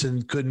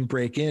Robinson couldn't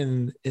break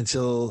in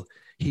until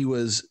he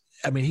was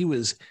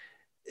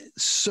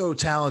so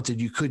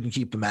talented you couldn't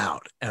keep him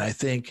out. And I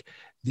think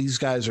these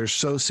guys are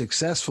so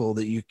successful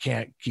that you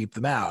can't keep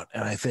them out.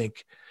 And I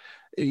think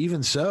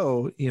even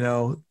so,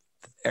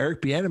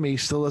 Eric Bieniemy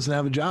still doesn't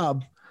have a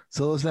job,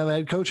 still doesn't have a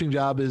head coaching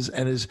job,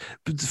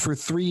 for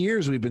 3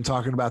 years we've been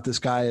talking about this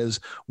guy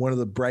as one of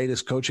the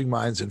brightest coaching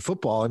minds in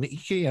football. And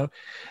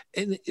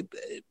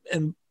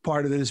and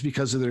part of it is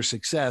because of their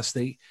success.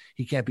 He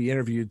can't be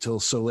interviewed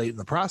till so late in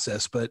the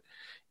process, but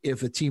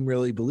if a team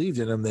really believed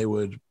in him, they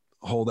would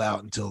hold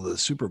out until the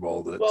Super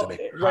Bowl to make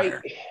it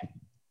higher.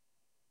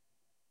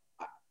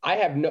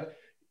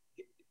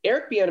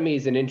 Eric Bieniemy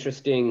is an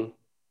interesting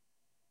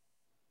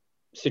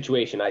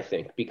situation, I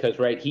think, because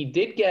he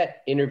did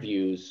get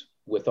interviews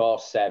with all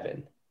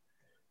 7.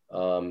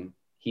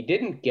 He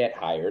didn't get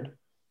hired,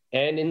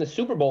 and in the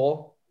Super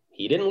Bowl,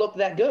 he didn't look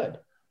that good.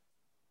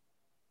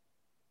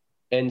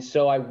 And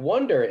so I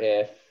wonder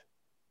if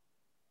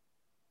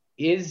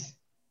is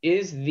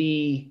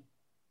the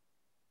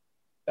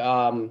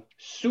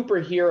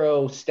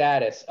superhero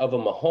status of a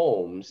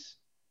Mahomes,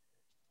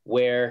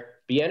 where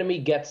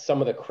Bieniemy gets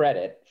some of the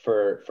credit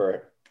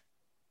for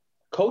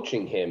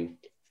coaching him,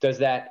 does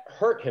that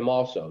hurt him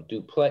also?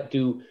 Do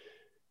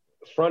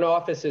front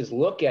offices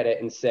look at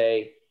it and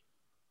say,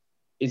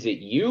 is it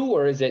you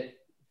or is it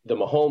the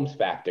Mahomes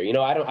factor?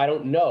 I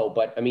don't know,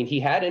 but I mean,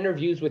 he had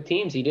interviews with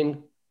teams. He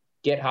didn't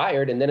get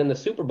hired. And then in the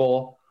Super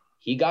Bowl,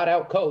 he got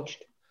out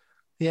coached.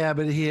 Yeah,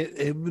 but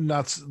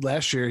not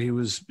last year.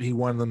 He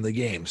won them the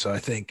game. So I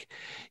think,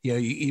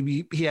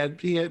 he had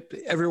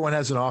everyone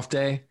has an off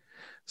day.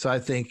 So I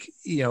think,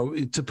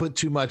 to put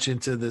too much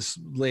into this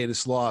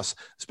latest loss,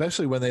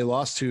 especially when they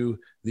lost to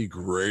the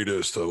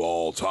greatest of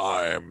all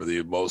time,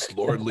 the most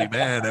lordly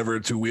man ever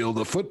to wield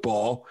a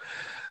football.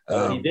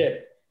 He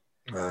did.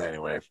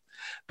 Anyway,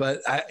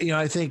 but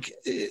I think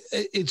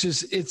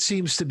it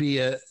seems to be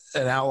an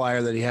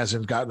outlier that he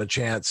hasn't gotten a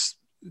chance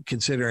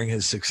considering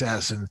his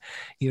success. And,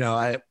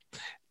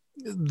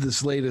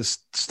 this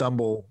latest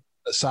stumble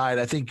aside,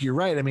 I think you're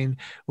right. I mean,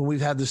 when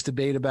we've had this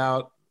debate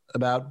about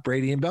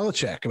Brady and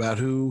Belichick, about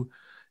who,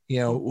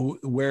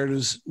 where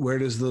does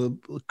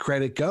the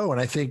credit go?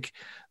 And I think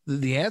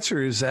the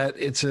answer is that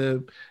it's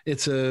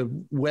a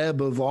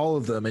web of all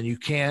of them, and you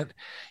can't.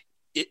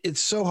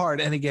 It's so hard.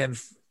 And again,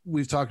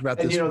 we've talked about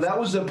this. And that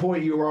was the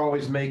point you were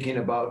always making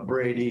about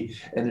Brady,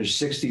 and there's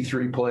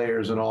 63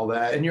 players and all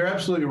that. And you're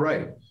absolutely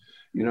right.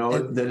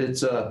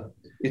 That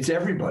it's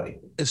everybody,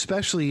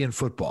 especially in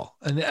football.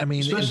 And I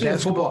mean, especially in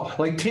football,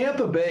 like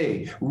Tampa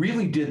Bay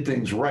really did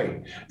things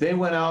right. They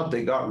went out,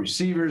 they got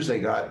receivers,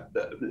 they got,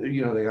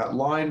 they got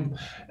line,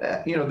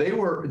 they're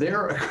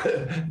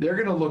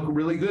going to look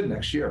really good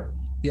next year.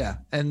 Yeah.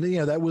 And,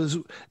 that was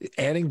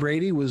adding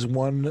Brady was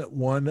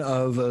one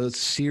of a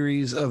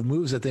series of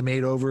moves that they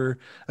made over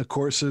a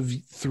course of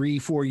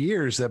 3-4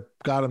 years that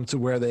got them to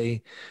where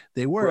they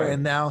were. Right.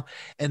 And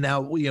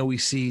now, we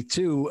see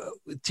too,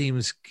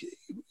 teams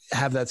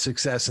have that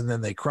success and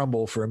then they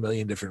crumble for a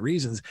million different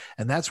reasons.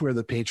 And that's where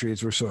the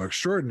Patriots were so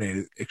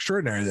extraordinary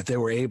that they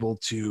were able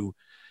to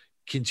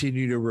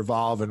continue to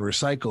revolve and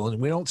recycle.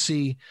 And we don't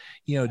see,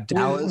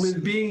 Dallas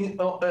with being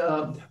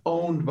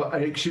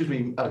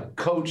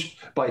coached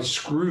by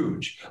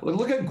Scrooge.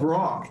 Look at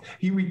Gronk.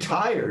 He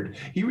retired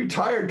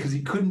because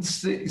he couldn't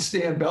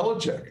stand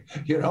Belichick.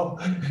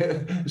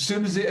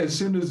 As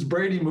soon as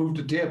Brady moved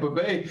to Tampa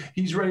Bay,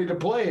 he's ready to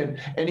play,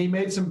 and he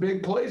made some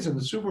big plays in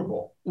the Super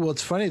Bowl. Well,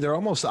 it's funny. They're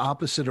almost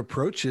opposite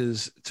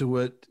approaches to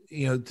what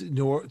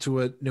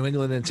New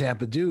England and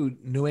Tampa do.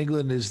 New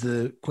England is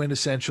the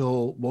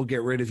quintessential, we'll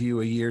get rid of you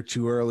a year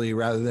too early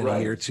rather than a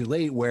year too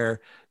late,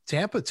 where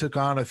Tampa took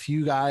on a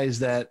few guys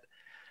that,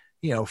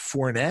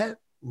 Fournette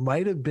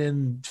might have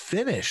been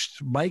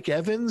finished. Mike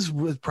Evans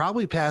was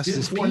probably past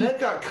his peak.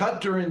 Fournette got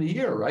cut during the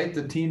year, right?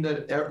 The team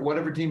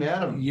whatever team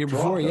had him. Year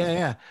before,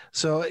 yeah.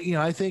 So,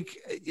 I think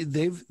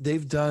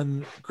they've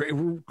done great.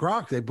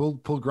 Gronk, they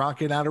pulled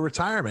Gronk in out of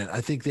retirement.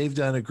 I think they've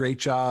done a great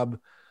job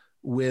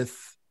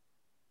with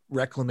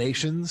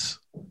reclamations,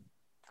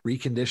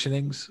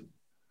 reconditionings.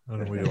 I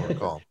don't know what you want to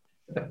call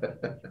them.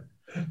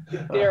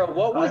 Daryl,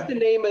 what was the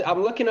name of?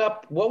 I'm looking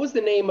up. What was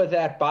the name of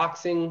that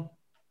boxing?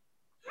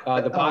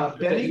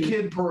 Benny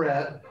Kid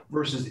Paret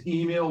versus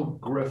Emil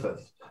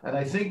Griffith, and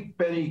I think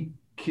Benny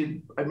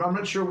Kid. I'm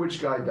not sure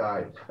which guy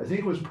died. I think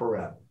it was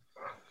Paret,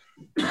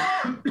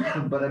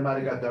 but I might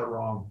have got that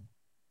wrong.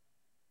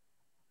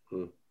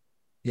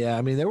 Yeah,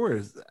 I mean the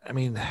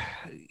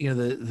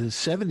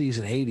 70s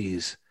and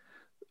 80s,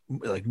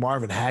 like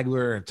Marvin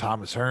Hagler and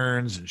Thomas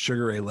Hearns and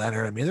Sugar Ray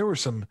Leonard. I mean, there were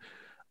some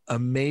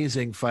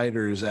amazing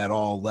fighters at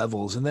all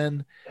levels. And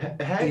then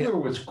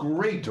Hagler was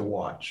great to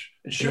watch.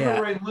 And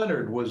Sugar Ray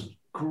Leonard was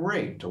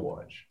great to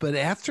watch. But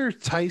after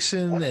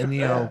Tyson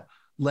and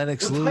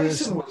Lennox Lewis,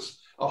 Tyson was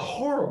a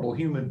horrible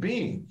human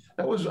being.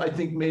 That was, I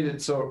think, made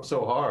it so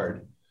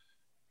hard.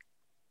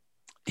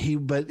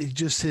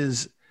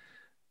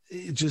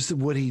 Just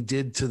what he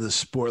did to the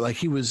sport.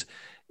 Like it was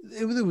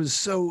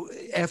so,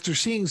 after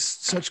seeing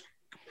such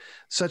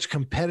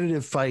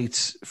competitive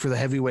fights for the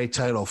heavyweight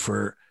title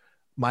for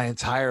my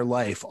entire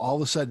life, all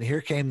of a sudden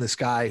here came this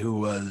guy who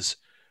was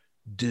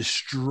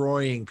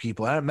destroying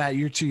people. Matt,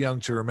 you're too young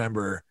to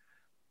remember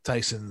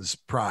Tyson's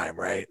prime,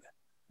 right?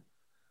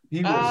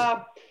 He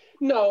was.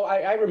 No,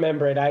 I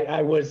remember it.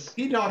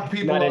 He knocked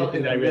people out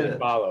in a minute. Really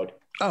followed.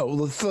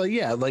 Oh, well,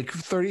 yeah, like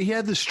 30. He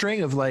had the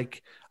string of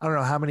like, I don't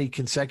know how many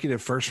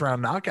consecutive first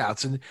round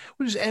knockouts, and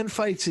would just end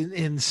fights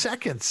in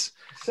seconds.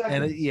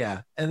 And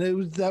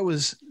that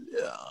was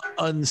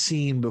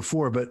unseen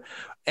before. But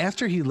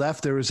after he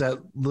left, there was that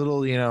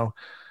little, the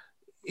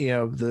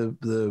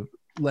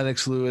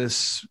Lennox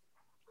Lewis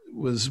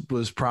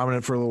was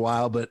prominent for a little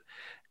while, but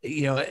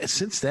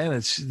since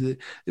then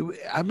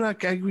I'm not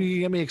going to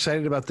get me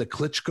excited about the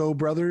Klitschko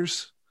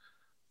brothers.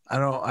 I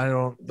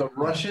don't. The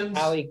Russians,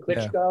 Ali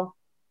Klitschko. Yeah.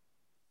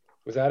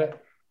 Was that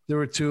it? There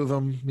were two of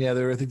them. Yeah,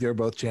 I think they were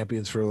both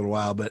champions for a little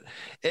while. But,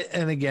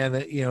 and again,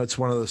 it's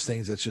one of those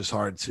things that's just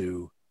hard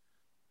to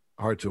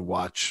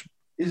watch.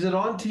 Is it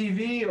on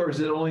TV or is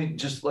it only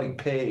just like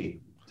pay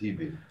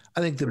TV.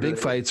 I think the big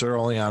fights are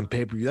only on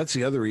pay-per-view. That's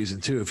the other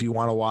reason too. If you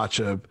want to watch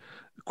a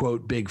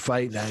quote big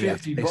fight now, you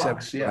have to pay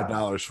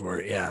 $75 for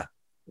it. Yeah.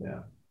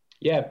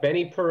 Yeah.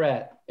 Benny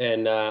Perrette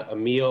and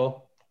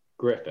Emil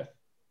Griffith.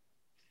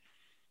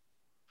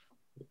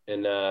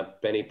 And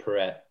Benny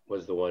Perrette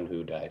was the one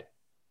who died.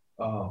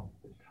 Oh,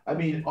 I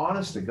mean,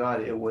 honest to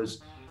God, it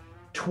was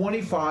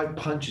 25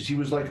 punches. He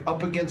was like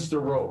up against the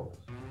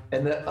rope,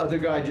 and the other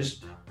guy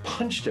just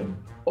punched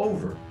him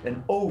over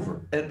and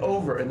over and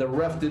over, and the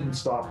ref didn't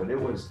stop it.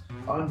 It was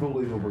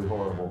unbelievably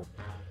horrible.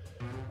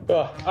 Oh,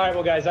 all right,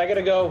 well, guys, I got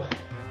to go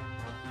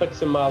put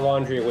some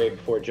laundry away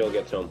before Jill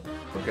gets home.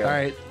 Okay. All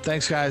right.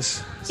 Thanks,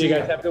 guys. See you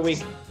guys. Have a good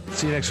week.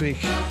 See you next week.